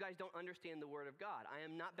saying that you guys don't understand the word of God. I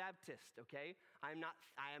am not Baptist, okay? I am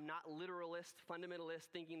not literalist,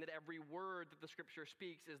 fundamentalist, thinking that every word that the scripture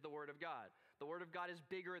speaks is the word of God. The word of God is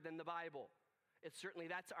bigger than the Bible. It's certainly,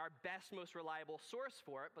 that's our best, most reliable source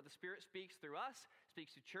for it, but the Spirit speaks through us,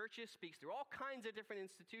 speaks through churches, speaks through all kinds of different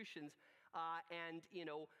institutions, and,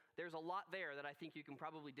 there's a lot there that I think you can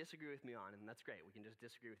probably disagree with me on, and that's great. We can just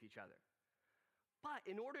disagree with each other. But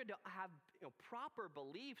in order to have proper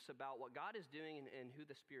beliefs about what God is doing and who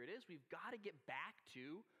the Spirit is, we've got to get back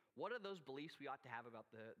to what are those beliefs we ought to have about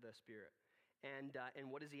the Spirit, and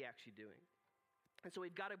what is He actually doing. And so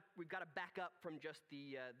we've got to back up from just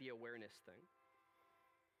the awareness thing.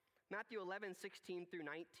 Matthew 11:16 through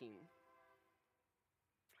 19.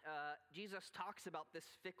 Jesus talks about this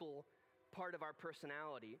fickle part of our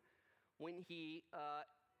personality when he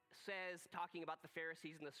says, talking about the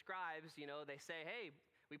Pharisees and the scribes, they say, hey,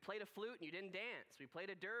 we played a flute and you didn't dance. We played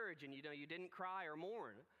a dirge and you didn't cry or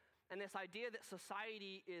mourn. And this idea that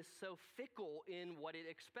society is so fickle in what it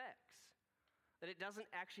expects, that it doesn't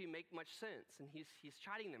actually make much sense. And he's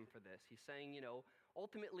chiding them for this. He's saying,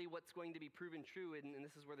 ultimately what's going to be proven true, and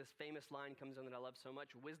this is where this famous line comes in that I love so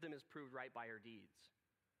much, wisdom is proved right by her deeds.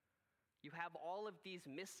 You have all of these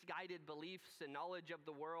misguided beliefs and knowledge of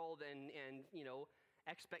the world and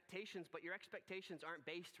expectations, but your expectations aren't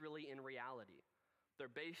based really in reality.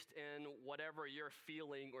 They're based in whatever you're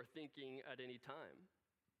feeling or thinking at any time.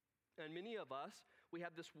 And many of us, we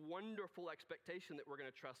have this wonderful expectation that we're going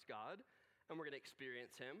to trust God and we're going to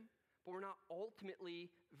experience Him, but we're not ultimately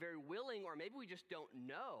very willing, or maybe we just don't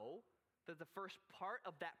know, that the first part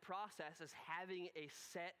of that process is having a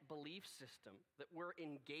set belief system that we're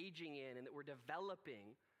engaging in and that we're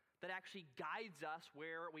developing that actually guides us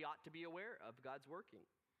where we ought to be aware of God's working.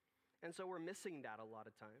 And so we're missing that a lot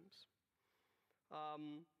of times.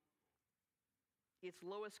 It's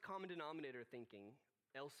lowest common denominator thinking,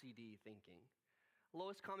 LCD thinking.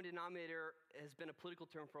 Lowest common denominator has been a political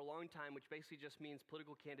term for a long time, which basically just means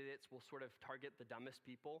political candidates will sort of target the dumbest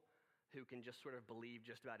people who can just sort of believe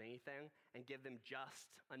just about anything and give them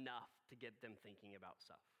just enough to get them thinking about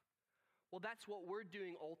stuff. Well, that's what we're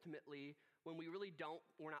doing ultimately when we're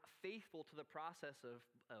not faithful to the process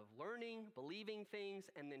of learning, believing things,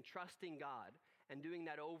 and then trusting God and doing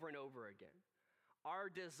that over and over again. our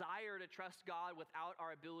desire to trust God without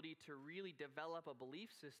our ability to really develop a belief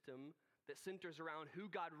system that centers around who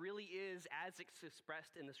God really is as it's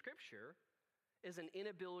expressed in the Scripture is an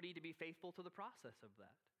inability to be faithful to the process of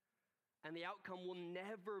that. And the outcome will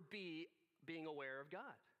never be being aware of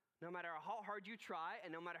God. No matter how hard you try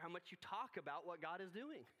and no matter how much you talk about what God is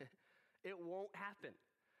doing, it won't happen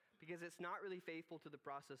because it's not really faithful to the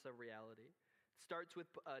process of reality. It starts with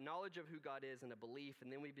knowledge of who God is and a belief,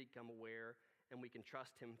 and then we become aware and we can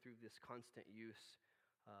trust him through this constant use.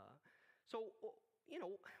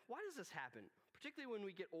 Why does this happen? Particularly when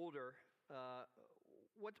we get older,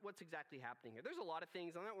 what's exactly happening here? There's a lot of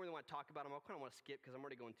things. I don't really want to talk about them. I kind of want to skip because I'm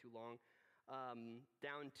already going too long.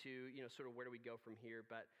 Down to, sort of where do we go from here.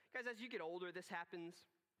 But guys, as you get older, this happens.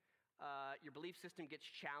 Your belief system gets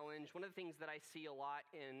challenged. One of the things that I see a lot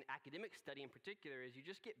in academic study in particular is you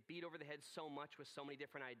just get beat over the head so much with so many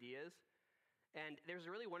different ideas. And there's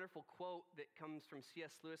a really wonderful quote that comes from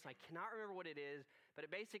C.S. Lewis. I cannot remember what it is, but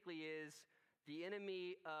it basically is the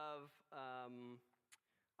enemy of,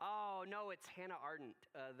 it's Hannah Arendt,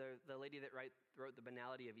 the lady that wrote The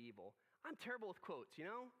Banality of Evil. I'm terrible with quotes,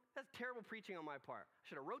 That's terrible preaching on my part. I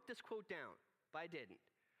should have wrote this quote down, but I didn't.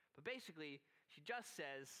 But basically, she just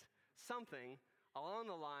says something along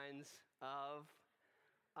the lines of,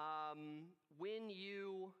 when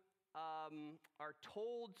you are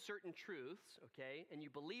told certain truths, okay, and you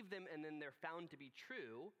believe them and then they're found to be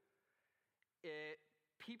true,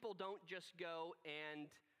 people don't just go I'm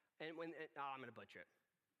going to butcher it.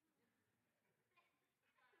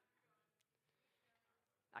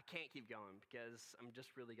 I can't keep going because I'm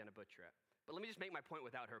just really going to butcher it. But let me just make my point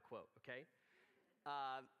without her quote, okay?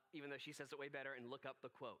 Even though she says it way better, and look up the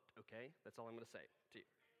quote, okay? That's all I'm going to say to you.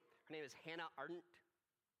 Her name is Hannah Arendt,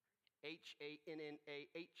 Hannah,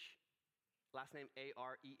 last name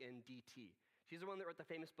Arendt. She's the one that wrote the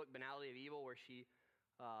famous book Banality of Evil, where she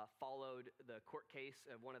followed the court case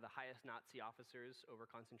of one of the highest Nazi officers over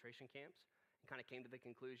concentration camps and kind of came to the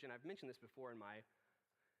conclusion, I've mentioned this before in my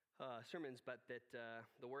sermons, but that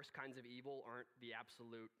the worst kinds of evil aren't the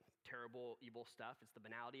absolute terrible evil stuff. It's the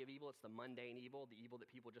banality of evil. It's the mundane evil, the evil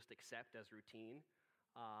that people just accept as routine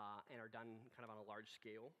and are done kind of on a large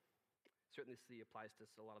scale. Certainly this applies to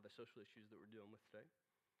a lot of the social issues that we're dealing with today.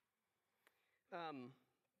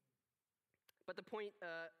 But the point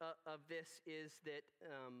of this is that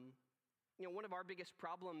one of our biggest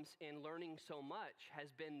problems in learning so much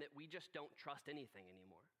has been that we just don't trust anything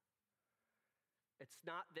anymore. It's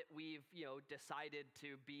not that we've, decided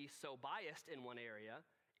to be so biased in one area.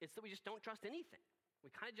 It's that we just don't trust anything.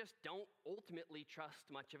 We kind of just don't ultimately trust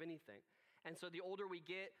much of anything. And so the older we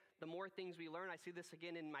get, the more things we learn. I see this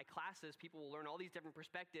again in my classes. People will learn all these different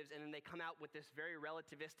perspectives, and then they come out with this very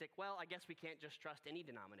relativistic, well, I guess we can't just trust any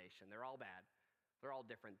denomination. They're all bad. They're all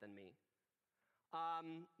different than me.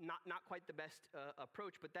 Not quite the best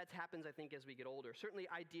approach, but that happens, I think, as we get older. Certainly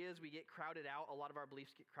ideas, we get crowded out. A lot of our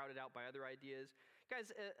beliefs get crowded out by other ideas. Guys,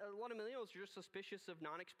 a lot of millennials are just suspicious of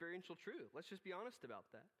non-experiential truth. Let's just be honest about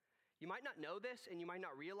that. You might not know this and you might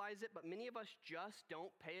not realize it, but many of us just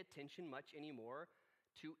don't pay attention much anymore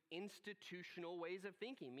to institutional ways of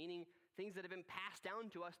thinking, meaning things that have been passed down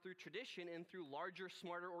to us through tradition and through larger,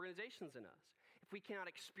 smarter organizations than us. If we cannot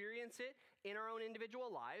experience it in our own individual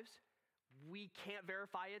lives, we can't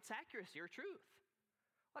verify its accuracy or truth.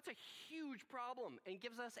 That's a huge problem and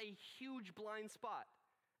gives us a huge blind spot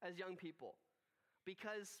as young people.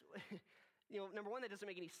 Because, number one, that doesn't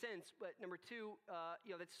make any sense. But number two,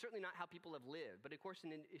 that's certainly not how people have lived. But of course,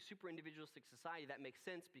 in a super individualistic society, that makes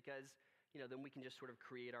sense because, then we can just sort of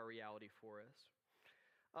create our reality for us.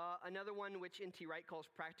 Another one, which N.T. Wright calls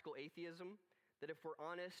practical atheism, that if we're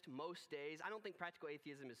honest, most days, I don't think practical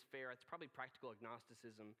atheism is fair. It's probably practical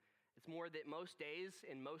agnosticism. It's more that most days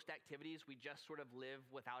in most activities, we just sort of live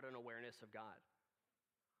without an awareness of God.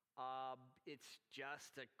 It's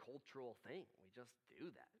just a cultural thing. We just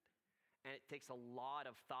do that. And it takes a lot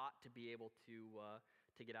of thought to be able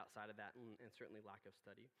to get outside of that, and certainly lack of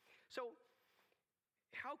study. So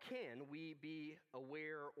how can we be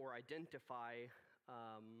aware or identify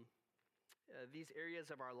these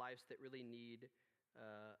areas of our lives that really need,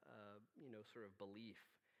 sort of belief?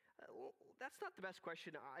 That's not the best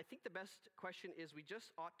question. I think the best question is we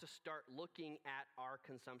just ought to start looking at our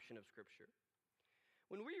consumption of Scripture.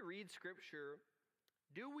 When we read Scripture,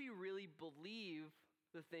 do we really believe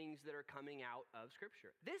the things that are coming out of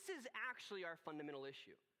Scripture? This is actually our fundamental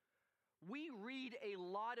issue. We read a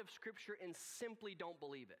lot of Scripture and simply don't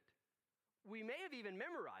believe it. We may have even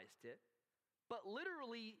memorized it, but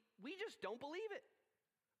literally, we just don't believe it.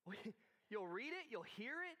 You'll read it, you'll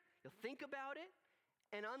hear it, you'll think about it,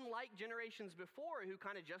 And unlike generations before who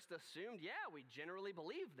kind of just assumed, yeah, we generally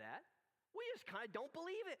believe that, we just kind of don't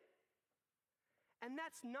believe it. And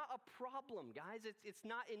that's not a problem, guys. It's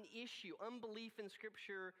not an issue. Unbelief in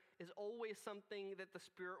Scripture is always something that the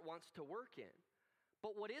Spirit wants to work in.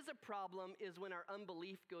 But what is a problem is when our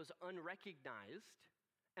unbelief goes unrecognized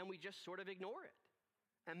and we just sort of ignore it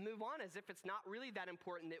and move on as if it's not really that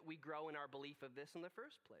important that we grow in our belief of this in the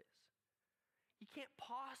first place. You can't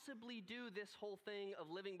possibly do this whole thing of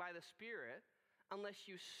living by the Spirit unless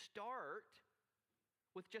you start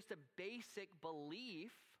with just a basic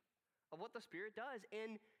belief of what the Spirit does.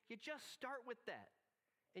 And you just start with that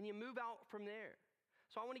and you move out from there.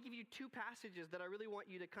 So I want to give you two passages that I really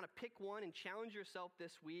want you to kind of pick one and challenge yourself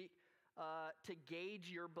this week to gauge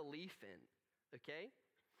your belief in, okay?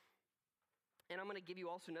 And I'm going to give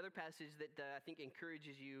you also another passage that I think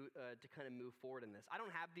encourages you to kind of move forward in this. I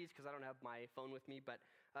don't have these because I don't have my phone with me, but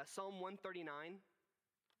Psalm 139.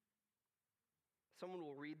 Someone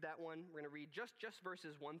will read that one. We're going to read just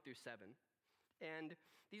verses 1 through 7. And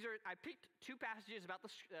I picked two passages about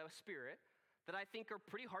the Spirit that I think are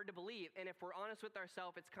pretty hard to believe. And if we're honest with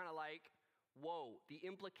ourselves, it's kind of like, whoa, the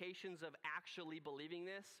implications of actually believing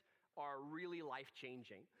this are really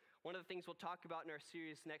life-changing. One of the things we'll talk about in our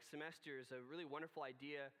series next semester is a really wonderful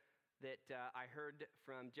idea that I heard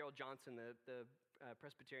from Gerald Johnson, the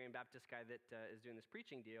Presbyterian Baptist guy that is doing this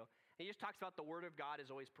preaching deal. And he just talks about the Word of God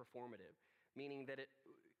is always performative, meaning that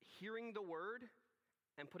hearing the Word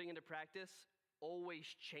and putting into practice always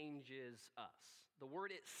changes us. The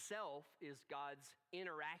Word itself is God's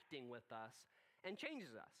interacting with us and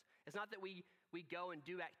changes us. It's not that we go and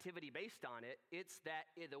do activity based on it. It's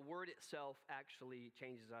that the Word itself actually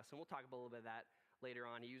changes us. And we'll talk about a little bit of that later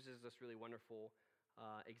on. He uses this really wonderful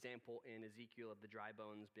example in Ezekiel of the dry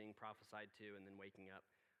bones being prophesied to and then waking up.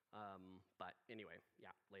 But anyway,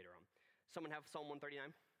 yeah, later on. Someone have Psalm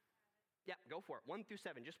 139? Yeah, go for it. 1 through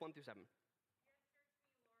 7, just 1 through 7.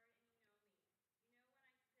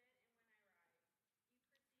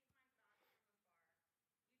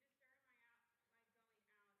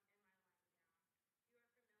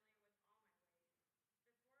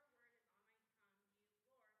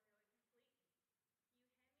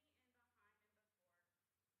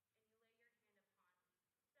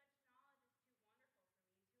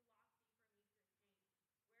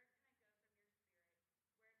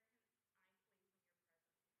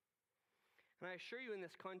 And I assure you in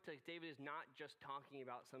this context, David is not just talking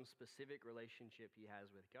about some specific relationship he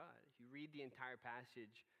has with God. If you read the entire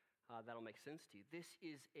passage, that'll make sense to you. This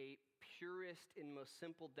is a purest and most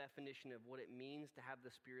simple definition of what it means to have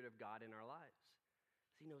the Spirit of God in our lives.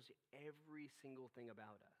 He knows every single thing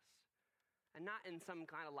about us. And not in some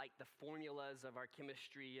kind of like the formulas of our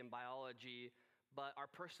chemistry and biology, but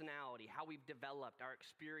our personality, how we've developed, our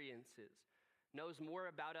experiences. Knows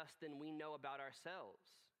more about us than we know about ourselves.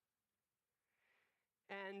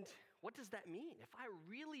 And what does that mean? If I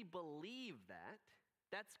really believe that,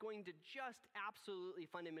 that's going to just absolutely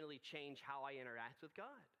fundamentally change how I interact with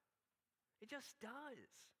God. It just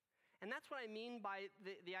does. And that's what I mean by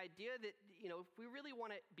the idea that, if we really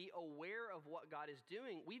want to be aware of what God is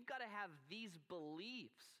doing, we've got to have these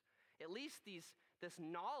beliefs, at least this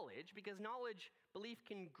knowledge, because belief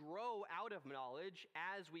can grow out of knowledge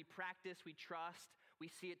as we practice, we trust, we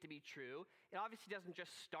see it to be true. It obviously doesn't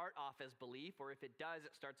just start off as belief, or if it does,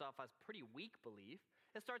 it starts off as pretty weak belief.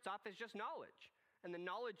 It starts off as just knowledge. And the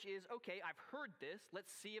knowledge is, okay, I've heard this. Let's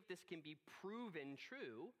see if this can be proven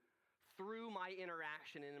true through my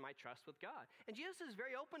interaction and my trust with God. And Jesus is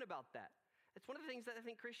very open about that. It's one of the things that I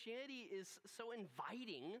think Christianity is so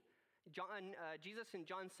inviting. Jesus in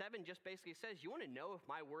John 7 just basically says, you want to know if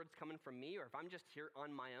my word's coming from me or if I'm just here on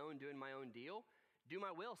my own doing my own deal? Do my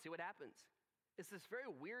will, see what happens. It's this very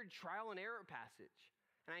weird trial and error passage.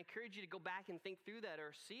 And I encourage you to go back and think through that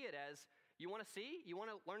or see it as, you want to see? You want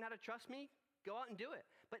to learn how to trust me? Go out and do it.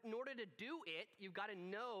 But in order to do it, you've got to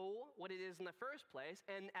know what it is in the first place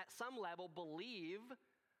and at some level believe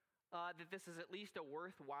that this is at least a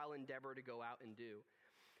worthwhile endeavor to go out and do.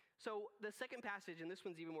 So the second passage, and this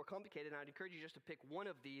one's even more complicated, and I'd encourage you just to pick one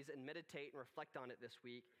of these and meditate and reflect on it this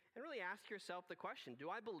week and really ask yourself the question, do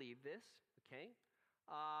I believe this? Okay.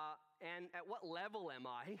 And at what level am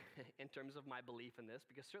I in terms of my belief in this?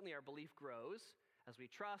 Because certainly our belief grows as we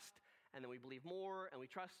trust, and then we believe more, and we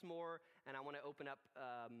trust more. And I want to open up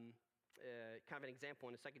kind of an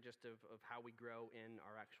example in a second just of how we grow in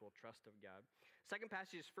our actual trust of God. Second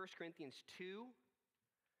passage is 1 Corinthians 2,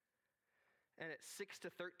 and it's 6 to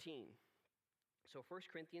 13. So 1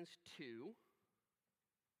 Corinthians 2.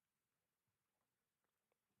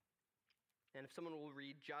 And if someone will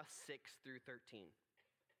read just 6 through 13.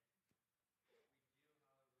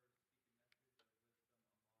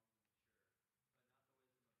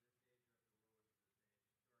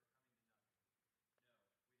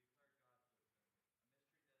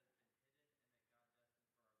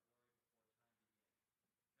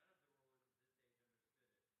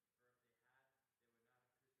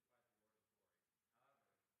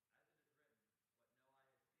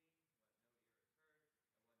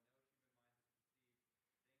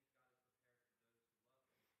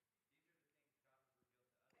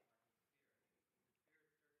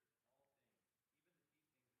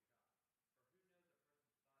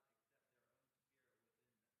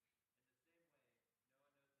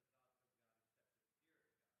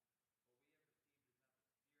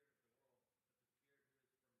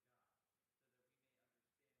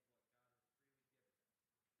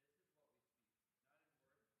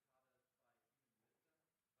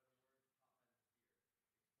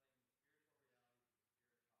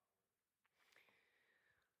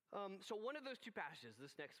 So one of those two passages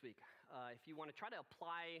this next week, if you want to try to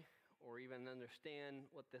apply or even understand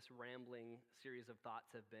what this rambling series of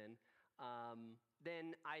thoughts have been,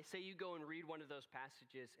 then I say you go and read one of those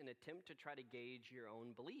passages and attempt to try to gauge your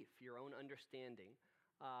own belief, your own understanding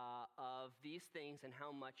of these things and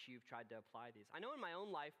how much you've tried to apply these. I know in my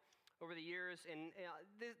own life over the years, and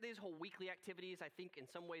these whole weekly activities, I think in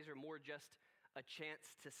some ways are more just a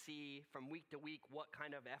chance to see from week to week what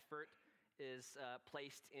kind of effort is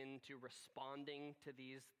placed into responding to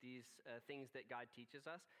these things that God teaches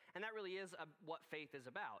us. And that really is what faith is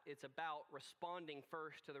about. It's about responding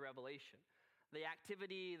first to the revelation. The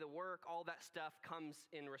activity, the work, all that stuff comes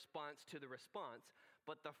in response to the response.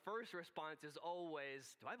 But the first response is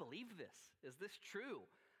always, do I believe this? Is this true?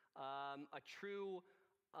 A true,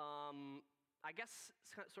 I guess,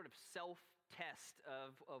 sort of self-test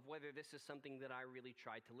of whether this is something that I really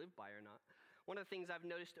tried to live by or not. One of the things I've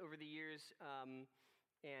noticed over the years,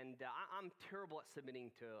 and I'm terrible at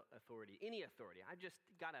submitting to authority, any authority. I've just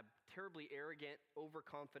got a terribly arrogant,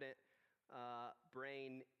 overconfident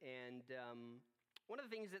brain. And one of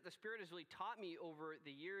the things that the Spirit has really taught me over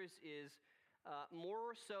the years is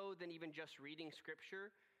more so than even just reading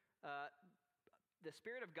Scripture, the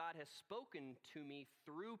Spirit of God has spoken to me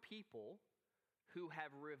through people who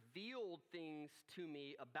have revealed things to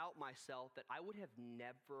me about myself that I would have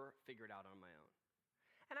never figured out on my own.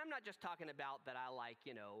 And I'm not just talking about that I like,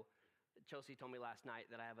 Chelsea told me last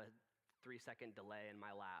night that I have a 3-second delay in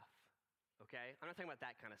my laugh, okay? I'm not talking about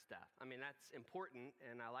that kind of stuff. I mean, that's important,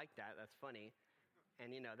 and I like that. That's funny.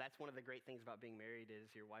 And, that's one of the great things about being married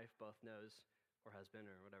is your wife both knows, or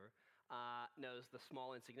husband or whatever, knows the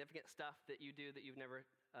small insignificant stuff that you do that you've never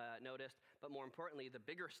noticed, but more importantly, the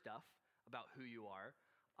bigger stuff about who you are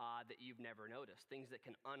that you've never noticed, things that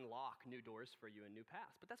can unlock new doors for you and new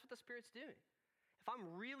paths. But that's what the Spirit's doing. If I'm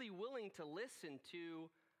really willing to listen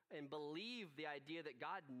to and believe the idea that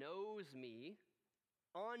God knows me,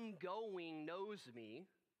 ongoing knows me,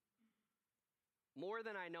 more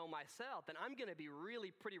than I know myself, then I'm going to be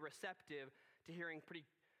really pretty receptive to hearing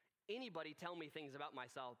anybody tell me things about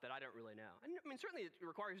myself that I don't really know. And I mean, certainly it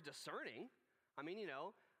requires discerning. I mean,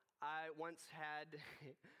 I once had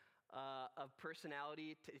a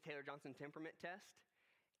personality Taylor Johnson temperament test.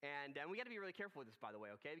 And we got to be really careful with this, by the way,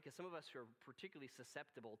 okay? Because some of us are particularly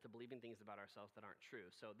susceptible to believing things about ourselves that aren't true.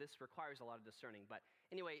 So this requires a lot of discerning. But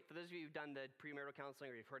anyway, for those of you who've done the premarital counseling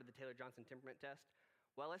or you've heard of the Taylor Johnson temperament test,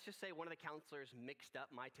 well, let's just say one of the counselors mixed up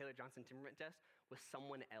my Taylor Johnson temperament test with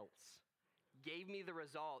someone else. Gave me the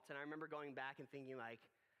results, and I remember going back and thinking, I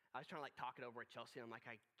was trying to talk it over with Chelsea, and I'm like,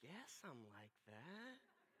 I guess I'm like that.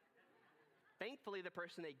 Thankfully, the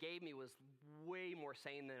person they gave me was way more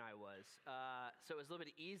sane than I was, so it was a little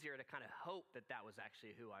bit easier to kind of hope that was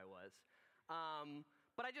actually who I was.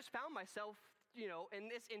 But I just found myself,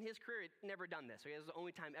 and in his career, he'd never done this. So it was the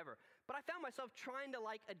only time ever. But I found myself trying to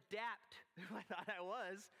adapt who I thought I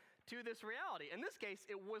was to this reality. In this case,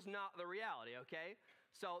 it was not the reality, okay?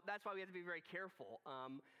 So that's why we have to be very careful.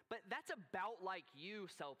 But that's about you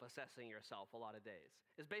self-assessing yourself a lot of days.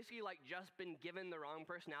 It's basically just been given the wrong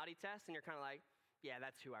personality test, and you're kind of yeah,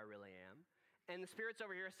 that's who I really am. And the Spirit's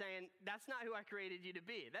over here saying, that's not who I created you to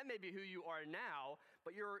be. That may be who you are now,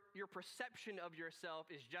 but your perception of yourself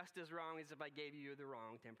is just as wrong as if I gave you the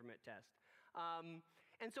wrong temperament test.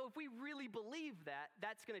 And so if we really believe that,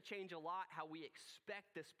 that's going to change a lot how we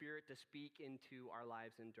expect the Spirit to speak into our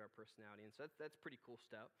lives, into our personality. And so that's pretty cool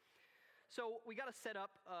stuff. So we got to set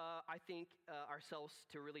up, I think, ourselves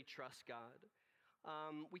to really trust God.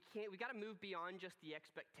 We got to move beyond just the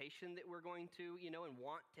expectation that we're going to, and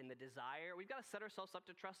want and the desire. We've got to set ourselves up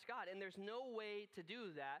to trust God. And there's no way to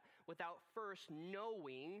do that without first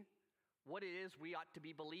knowing what it is we ought to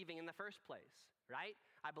be believing in the first place, right?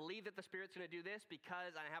 I believe that the Spirit's going to do this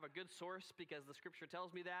because I have a good source, because the Scripture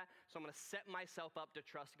tells me that. So I'm going to set myself up to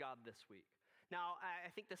trust God this week. Now,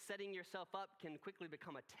 I think the setting yourself up can quickly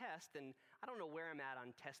become a test, and I don't know where I'm at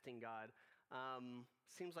on testing God.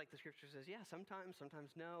 Seems like the Scripture says, yeah, sometimes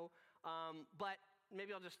no. But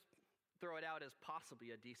maybe I'll just throw it out as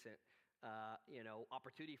possibly a decent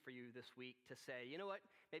opportunity for you this week to say, you know what,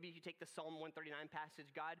 maybe if you take the Psalm 139 passage,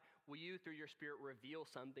 God, will you through your Spirit reveal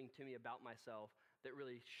something to me about myself that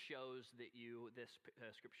really shows that this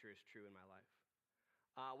Scripture is true in my life?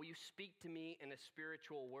 Will you speak to me in a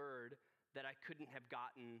spiritual word that I couldn't have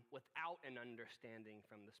gotten without an understanding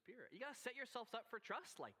from the Spirit? You got to set yourselves up for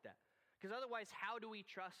trust like that. Because otherwise, how do we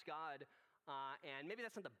trust God? And maybe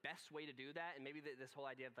that's not the best way to do that. And maybe this whole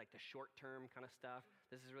idea of the short-term kind of stuff,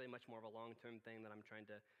 this is really much more of a long-term thing that I'm trying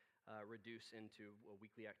to reduce into a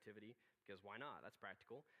weekly activity. Because why not? That's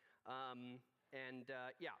practical.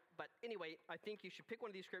 But anyway, I think you should pick one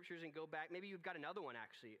of these scriptures and go back. Maybe you've got another one,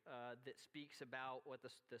 actually, that speaks about what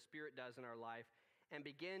the Spirit does in our life, and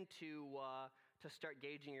begin to start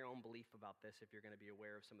gauging your own belief about this if you're going to be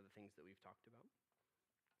aware of some of the things that we've talked about.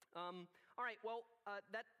 All right, well,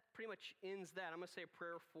 that pretty much ends that. I'm going to say a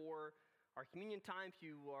prayer for our communion time. If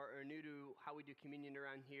you are new to how we do communion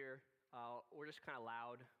around here, we're just kind of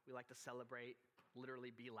loud. We like to celebrate,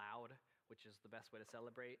 literally be loud, which is the best way to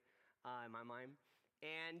celebrate in my mind.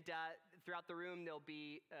 And throughout the room, there'll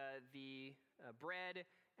be the bread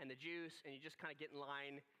and the juice, and you just kind of get in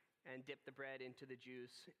line and dip the bread into the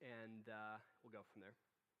juice, and we'll go from there.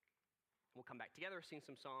 We'll come back together, sing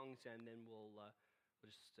some songs, and then we'll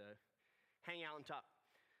just hang out and talk.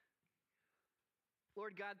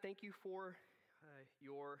 Lord God, thank you for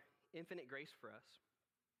your infinite grace for us.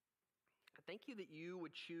 Thank you that you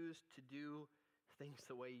would choose to do things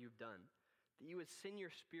the way you've done. That you would send your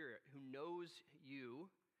Spirit who knows you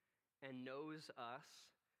and knows us.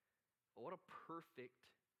 What a perfect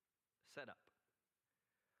setup.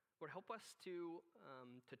 Lord, help us to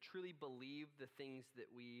truly believe the things that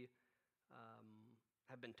we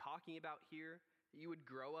have been talking about here, that you would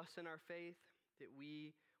grow us in our faith, that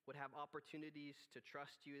we would have opportunities to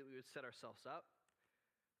trust you, that we would set ourselves up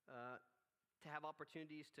to have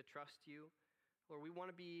opportunities to trust you. Lord, we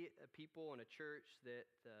want to be a people and a church that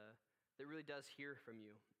really does hear from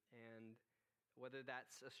you. And whether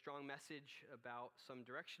that's a strong message about some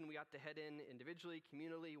direction we ought to head in individually,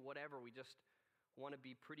 communally, whatever, we just want to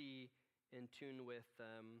be pretty in tune with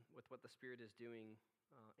what the Spirit is doing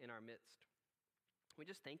in our midst. We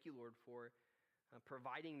just thank you, Lord, for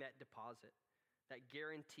providing that deposit, that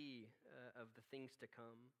guarantee of the things to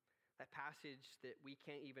come, that passage that we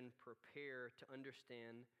can't even prepare to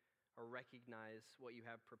understand or recognize what you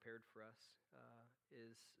have prepared for us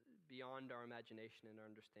is beyond our imagination and our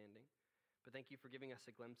understanding. But thank you for giving us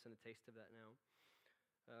a glimpse and a taste of that now.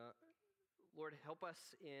 Lord, help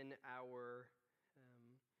us in our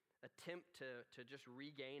attempt to just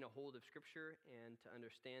regain a hold of Scripture and to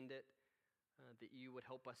understand it, that you would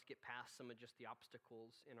help us get past some of just the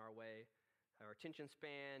obstacles in our way, our attention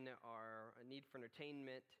span, our need for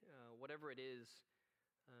entertainment, whatever it is,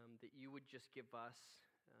 that you would just give us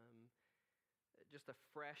just a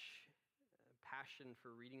fresh passion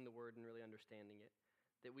for reading the Word and really understanding it,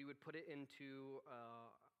 that we would put it into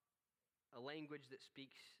a language that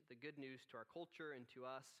speaks the good news to our culture and to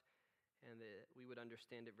us, and that we would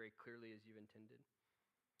understand it very clearly as you've intended.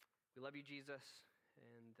 We love you, Jesus,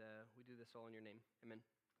 and we do this all in your name. Amen.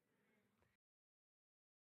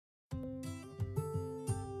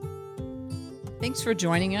 Thanks for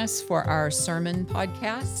joining us for our sermon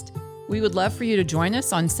podcast. We would love for you to join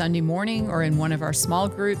us on Sunday morning or in one of our small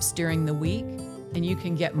groups during the week, and you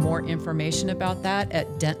can get more information about that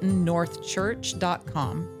at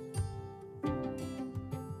dentonnorthchurch.com.